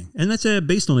 it's interesting. And that's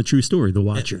based on a true story, The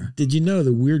Watcher. Did you know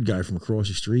the weird guy from across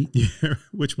the street? Yeah.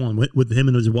 Which one? With him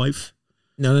and his wife?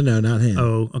 No, not him.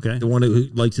 Oh, okay. The one who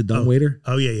likes the dumbwaiter?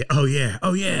 Oh, yeah. Oh, yeah.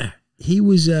 Oh, yeah. He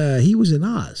was in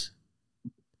Oz.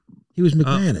 He was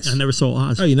McManus. I never saw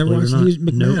Oz. Oh, you never watched it? He was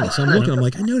McManus. No. I'm looking, I'm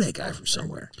like, I know that guy from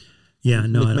somewhere. Yeah,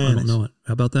 no, I don't know it.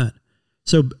 How about that?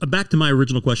 So back to my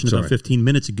original question about 15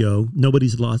 minutes ago.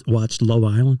 Nobody's watched Love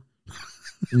Island?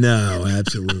 No,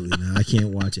 absolutely not. I can't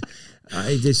watch it.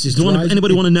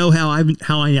 Anybody want to know how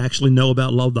I actually know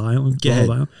about Love Island? Love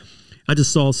Island? I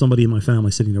just saw somebody in my family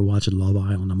sitting there watching Love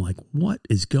Island. I'm like, what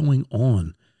is going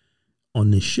on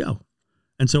this show?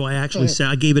 And so I actually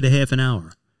I gave it a half an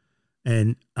hour,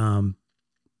 and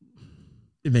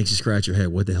it makes you scratch your head.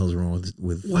 What the hell's wrong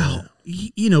with? Well,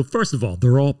 first of all,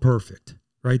 they're all perfect,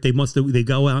 right? They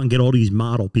go out and get all these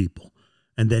model people.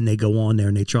 And then they go on there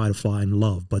and they try to find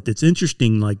love. But it's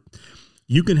interesting, like,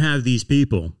 you can have these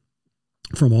people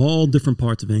from all different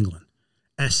parts of England,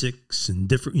 Essex and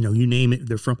different, you name it,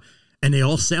 they're from, and they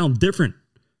all sound different.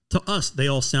 To us, they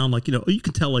all sound like, you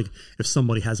can tell, like, if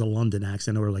somebody has a London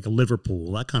accent or like a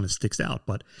Liverpool, that kind of sticks out.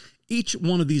 But each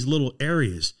one of these little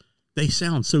areas, they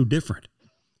sound so different.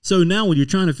 So now when you're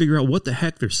trying to figure out what the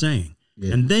heck they're saying,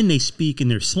 and then they speak in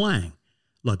their slang,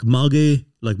 like muggy,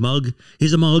 like mug,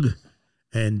 here's a mug.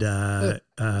 And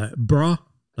bra,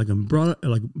 like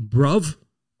bruv,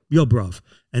 yo bruv,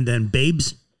 and then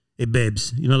babes, hey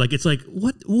babes, like it's like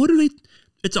what are they?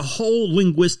 It's a whole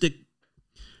linguistic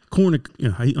corner.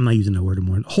 I'm not using that word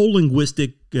anymore. Whole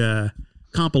linguistic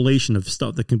compilation of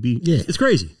stuff that can be. Yeah. It's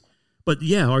crazy, but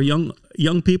yeah, our young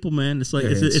people, man, it's like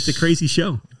it's a crazy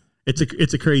show. It's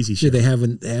a crazy show. They have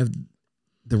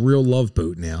the Real Love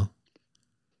Boat now.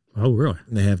 Oh, really?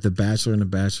 And they have The Bachelor and The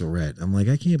Bachelorette. I'm like,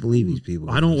 I can't believe these people.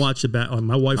 I don't watch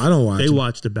my wife. I don't watch. They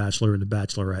watch The Bachelor and The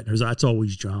Bachelorette. That's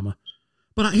always drama.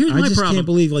 But here's my problem. I just can't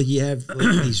believe you have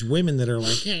these women that are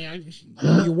like, hey,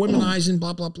 you're womanizing,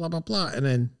 blah blah blah blah blah, and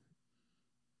then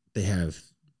they have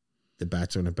The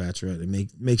Bachelor and The Bachelorette.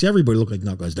 It makes everybody look like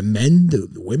knuckleheads. The men, the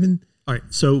women. All right,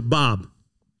 so Bob,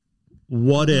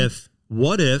 what if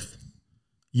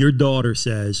your daughter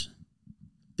says,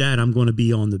 "Dad, I'm going to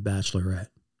be on The Bachelorette"?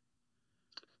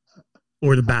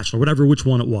 Or The Bachelor, which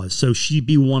one it was. So she'd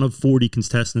be one of 40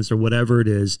 contestants or whatever it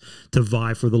is to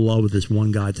vie for the love of this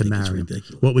one guy to marry him.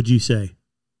 What would you say?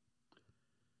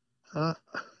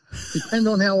 Depends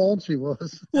on how old she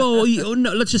was. Well,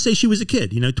 no, let's just say she was a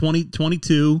kid, 20,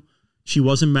 22. She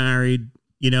wasn't married,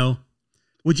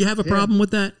 Would you have a problem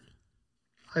with that?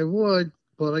 I would,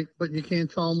 but you can't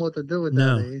tell them what to do with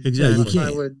that age. Exactly. I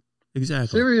would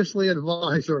seriously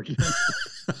advise her.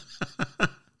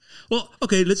 Well,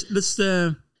 okay, let's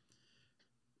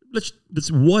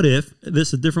what if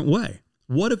this a different way?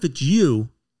 What if it's you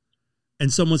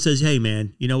and someone says, "Hey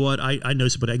man, you know what? I know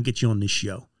somebody, I can get you on this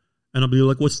show." And I'll be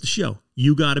like, "What's the show?"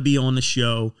 You got to be on the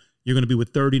show. You're going to be with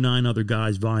 39 other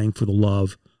guys vying for the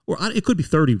love. Or it could be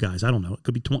 30 guys, I don't know. It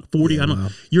could be 20, 40, I don't know.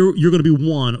 You're going to be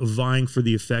one vying for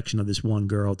the affection of this one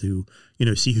girl to,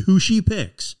 see who she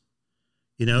picks.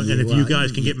 And if you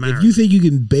guys can get married. If you think you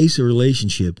can base a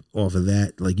relationship off of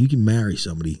that, like you can marry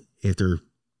somebody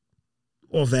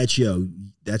off that show,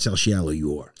 that's how shallow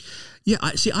you are. Yeah,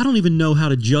 I don't even know how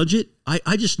to judge it.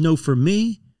 I just know for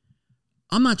me,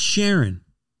 I'm not sharing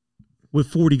with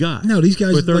 40 guys. No, these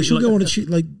guys, she'll go on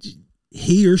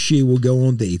he or she will go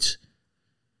on dates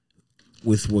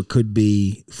with what could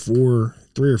be 3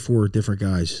 or 4 different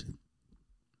guys.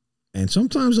 And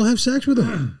sometimes they'll have sex with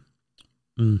them.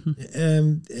 Mm-hmm.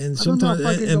 And sometimes I don't know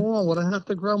if I can go on. Would I have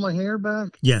to grow my hair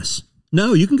back? Yes.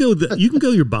 No, you can go. You can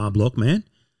go your Bob look, man.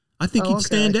 I think you'd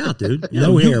stand out, dude.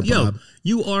 No hair, Bob.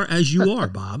 You are as you are,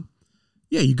 Bob.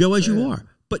 Yeah, you go as you are.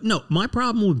 But no, my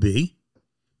problem would be,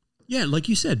 like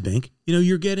you said, Bink.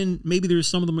 You're getting, maybe there's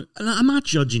some of them. And I'm not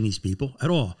judging these people at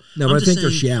all. No, but I think they're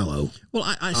shallow. Well,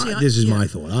 I see. This is my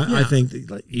thought. I think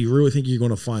you really think you're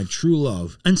going to find true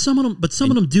love. And some of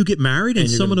them do get married,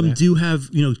 and some of them do have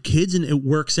kids, and it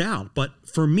works out. But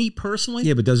for me personally,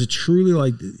 yeah, but does it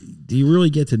truly do you really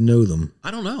get to know them?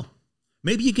 I don't know.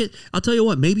 Maybe I'll tell you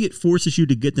what, maybe it forces you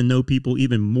to get to know people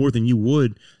even more than you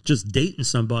would just dating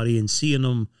somebody and seeing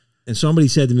them. And somebody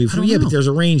said to me, but there's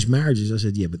arranged marriages. I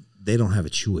said, yeah, but they don't have a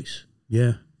choice.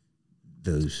 Yeah.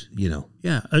 those, you know.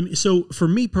 Yeah. I mean, so for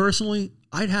me personally,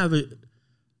 I'd have it.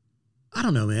 I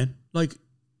don't know, man. Like,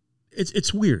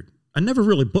 it's weird. I never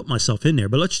really put myself in there,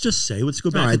 but let's just say, let's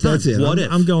go back. All right, in time. that's it. What if?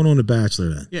 I'm going on The Bachelor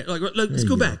then. Yeah, like let's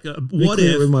go you back. go. What clear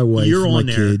it if with my wife, you're my on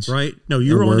there, kids, right? No,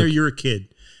 you're at on there. work. You're a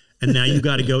kid, and now you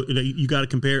got to go. You got to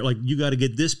compare. Like, you got to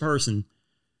get this person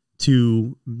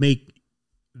to make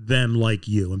them like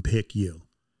you and pick you.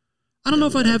 I don't know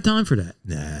if I'd have time for that.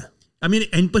 Nah. I mean,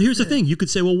 but here's the thing: you could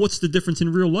say, well, what's the difference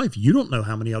in real life? You don't know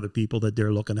how many other people that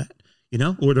they're looking at, you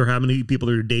know, or how many people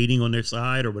that are dating on their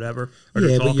side or whatever. Or they're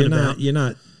Yeah, but talking about. you're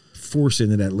not forced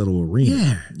into that little arena.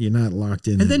 Yeah. You're not locked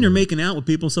in. And then you're making out with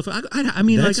people and stuff. I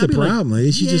mean, that's like, the I'd be problem.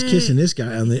 Like, she's just yeah. kissing this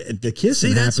guy, and the kissing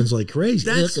See, that's- happens like crazy.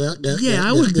 Yeah,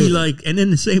 I would be like, and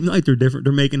then the same night they're different.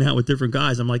 They're making out with different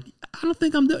guys. I'm like, I don't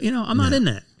think I'm doing. You know, I'm not in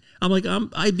that. I'm like,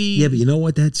 I'd be. Yeah, but you know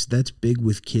what? That's big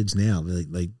with kids now.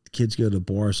 Like kids go to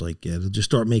bars, like they'll just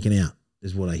start making out.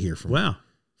 Is what I hear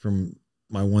from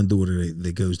my one daughter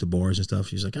that goes to bars and stuff.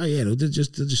 She's like, oh yeah, they'll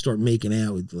just start making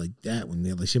out with like that when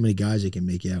they're like so many guys they can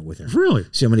make out with her. Really?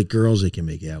 So many girls they can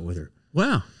make out with her.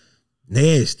 Wow.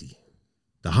 Nasty.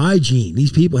 The hygiene.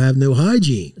 These people have no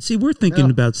hygiene. See, we're thinking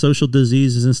about social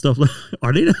diseases and stuff.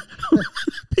 Are they?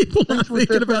 People not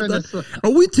thinking about that.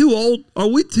 Are we too old? Are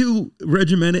we too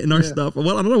regimented in our stuff?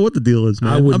 Well, I don't know what the deal is,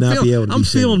 man. I would not be able to. I'm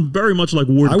feeling very much like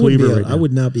Ward I would Cleaver right now. I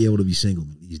would not be able to be single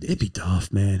these days. It'd be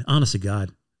tough, man. Honest to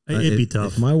God, it'd be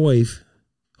tough. If my wife,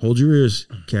 hold your ears,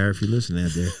 Kara, if you're listening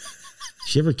out there,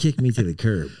 she ever kicked me to the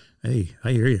curb, Hey,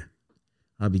 I hear you.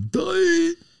 I'd be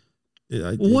dying.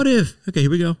 What if? Okay, here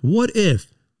we go. What if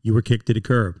you were kicked to the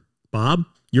curb? Bob,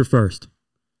 you're first.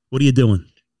 What are you doing?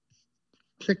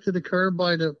 Kicked to the curb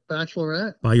by the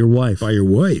Bachelorette. By your wife. By your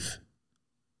wife?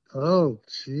 Oh,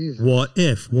 Jesus. What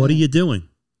if? What are you doing?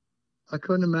 I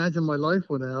couldn't imagine my life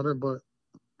without her, but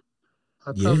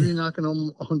I'd Yeah. probably be knocking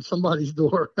on somebody's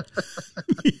door.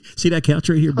 See that couch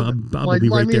right here, Bob? Bob will be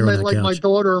right there on that like couch. my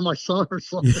daughter or my son or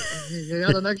something. You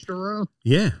got an extra room?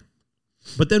 Yeah,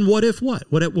 but then what if what?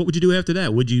 What would you do after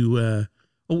that? Would you? I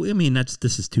mean,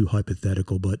 this is too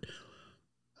hypothetical, but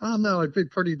I don't know. I'd be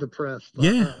pretty depressed.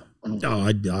 yeah. Oh,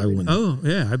 I wouldn't. Oh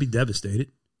yeah, I'd be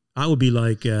devastated. I would be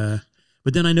like,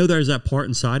 but then I know there's that part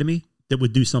inside of me that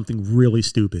would do something really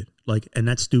stupid. Like, and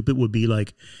that stupid would be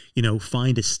like, you know,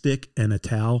 find a stick and a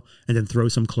towel and then throw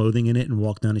some clothing in it and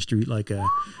walk down the street like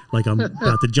I'm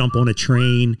about to jump on a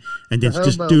train and then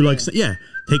just do like,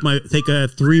 take a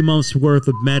 3 months worth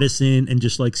of medicine and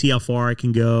just like see how far I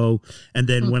can go. And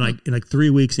then when in like 3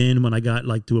 weeks in, when I got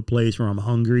like to a place where I'm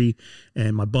hungry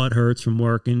and my butt hurts from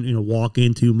working, you know,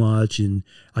 walking too much and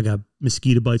I got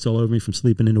mosquito bites all over me from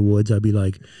sleeping in the woods, I'd be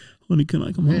like, honey, can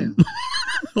I come home?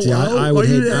 See, I would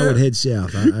head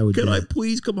south. I would. Could I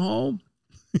please come home?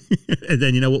 And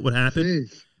then you know what would happen?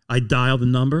 Jeez. I'd dial the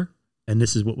number, and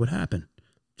this is what would happen,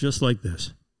 just like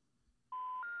this.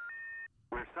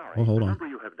 We're sorry. Oh, hold the on. number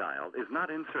you have dialed is not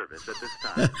in service at this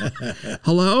time.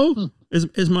 Hello,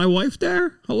 is my wife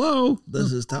there? Hello.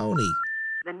 This is Tony.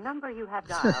 The number you have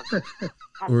dialed. has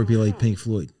Or it'd be been like Pink changed.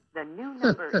 Floyd. The new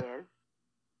number is.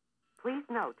 Please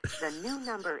note, the new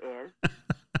number is.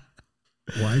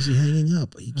 Why is he hanging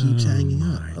up? He keeps hanging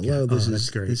up. my Hello, God. this That's is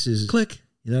great. this is Click.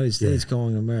 United States Yeah.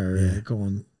 calling America. Yeah.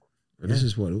 Calling. Or this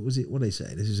is what was it? What they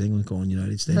say? This is England calling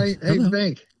United States. Hey, Hello.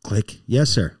 Click. Bink.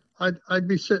 Yes, sir. I'd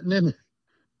be sitting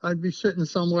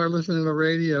somewhere listening to the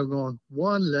radio going,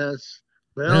 one less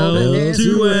bell Bell to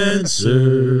to answer.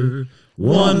 answer.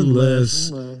 One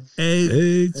less Less.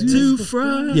 egg to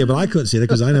fry. Yeah, but I couldn't see that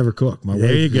because I never cook. My There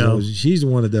wife, you go. She's the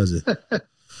one that does it.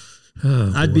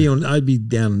 Oh, I'd boy. be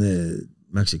down in the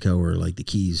Mexico or like the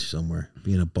Keys somewhere,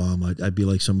 being a bum. I'd be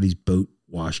like somebody's boat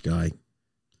wash guy,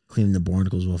 cleaning the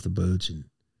barnacles off the boats, and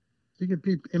You could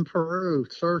be in Peru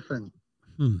surfing.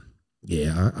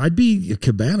 yeah, I'd be a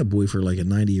cabana boy for like a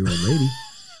 90-year-old lady.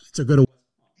 It's a good.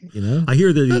 You know, I hear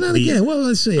again. Well,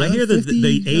 let's see. I hear that 50,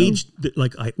 the you know? age,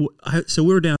 like so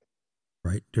we were down,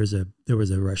 right? There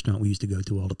was a restaurant we used to go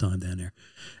to all the time down there,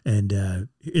 and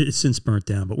it's since burnt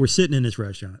down. But we're sitting in this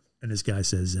restaurant, and this guy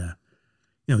says, you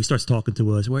know, he starts talking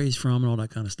to us, where he's from, and all that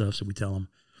kind of stuff. So we tell him,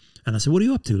 and I said, "What are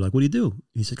you up to? Like, what do you do?"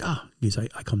 He's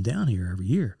like, I come down here every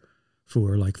year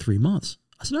for like 3 months."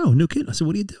 I said, "Oh, no kidding." I said,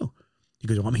 "What do you do?" He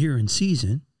goes, "Well, I'm here in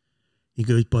season." He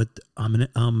goes, "But he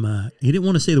didn't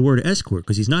want to say the word escort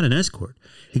because he's not an escort."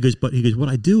 He goes, "What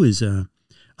I do is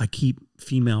I keep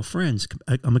female friends.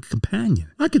 I'm a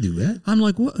companion." I could do that. I'm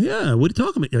like, "What? Yeah, what are you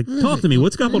talking about? Like, talk to me.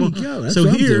 What's going There on?" you go. That's So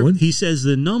what I'm here doing. he says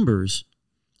the numbers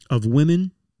of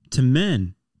women to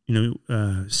men, you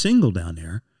know, single down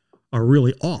there are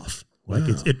really off. Like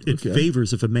Wow. it Okay.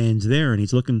 favors if a man's there and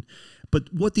he's looking.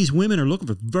 But what these women are looking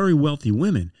for, very wealthy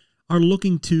women, are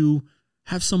looking to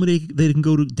have somebody they can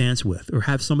go to dance with, or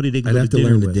have somebody they can I'd go have to to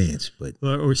dinner learn to with, dance, but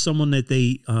or someone that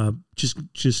they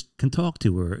just can talk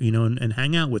to, or and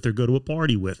hang out with, or go to a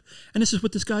party with. And this is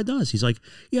what this guy does. He's like,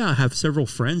 yeah, I have several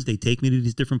friends. They take me to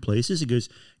these different places. He goes,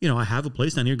 I have a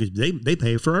place down here because they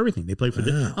pay for everything. They pay for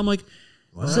this. I'm like,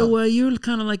 so you're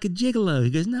kind of like a gigolo. He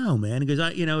goes, no, man. He goes,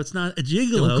 it's not a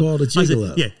gigolo. Don't call it a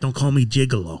gigolo. I said, don't call me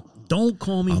gigolo. Don't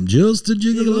call me. I'm just a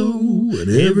gigolo, and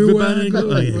everywhere I go,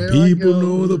 people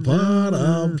know the part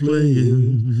I'm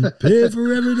playing. Pay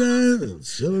for every dance,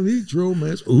 selling each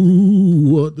romance. Ooh,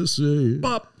 what to say?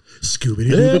 Pop, Scooby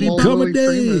There Doo. will come a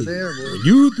day when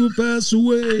youth will pass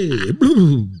away.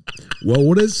 What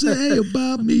will they say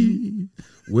about me?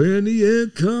 When the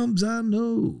end comes, I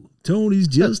know Tony's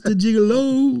just a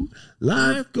gigolo.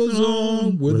 Life goes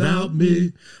on without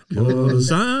me, 'cause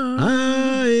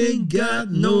I ain't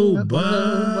got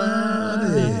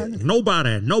nobody.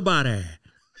 Nobody.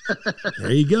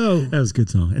 There you go. That was a good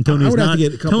song. And I would have to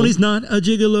get a couple- Tony's not a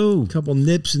gigolo. Couple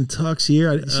nips and tucks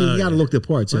here. You got to look the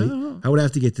part. So I would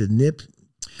have to get the nip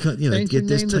cut. Change Get your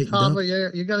this name to tightened up.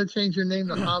 Javier. You got to change your name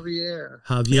to Javier.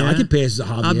 Javier. Yeah, I can pass the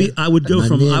Javier. I would go My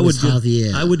from name I would is go,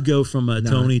 Javier. I would go from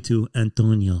Tony to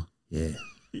Antonio. Yeah,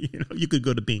 You could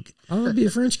go to Bink. I want to be a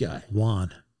French guy.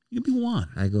 Juan. You could be Juan.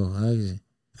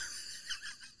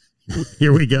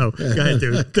 Here we go. Go ahead,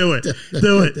 dude. Do it.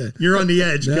 Do it. You're on the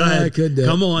edge. Go ahead. I could do it.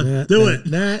 Come on. Nah, do nah, it.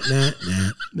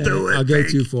 Nah. Do it, I'll go Bink.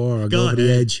 too far. I'll Go go over the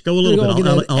ahead. edge. Go a little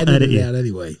bit. I'll edit it you. out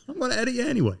anyway. I'm going to edit you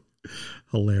anyway.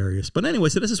 Hilarious. But anyway,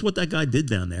 so this is what that guy did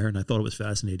down there, and I thought it was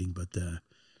fascinating. But,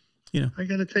 I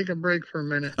got to take a break for a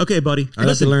minute. Okay, buddy. I'd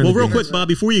have to learn well, to real dance. quick, Bob,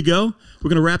 before you go, we're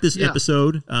going to wrap this Yeah.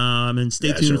 episode, and stay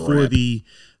That's tuned a for wrap. the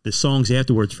songs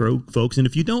afterwards, folks. And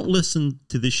if you don't listen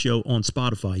to this show on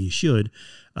Spotify, you should.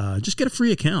 Just get a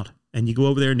free account, and you go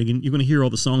over there, and you're going to hear all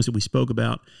the songs that we spoke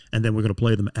about, and then we're going to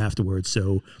play them afterwards.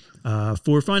 So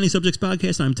for Finding Subjects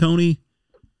Podcast, I'm Tony.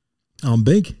 I'm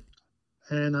Bink.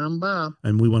 And I'm Bob.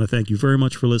 And we want to thank you very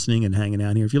much for listening and hanging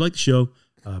out here. If you like the show,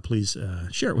 please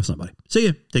share it with somebody. See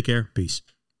ya. Take care. Peace.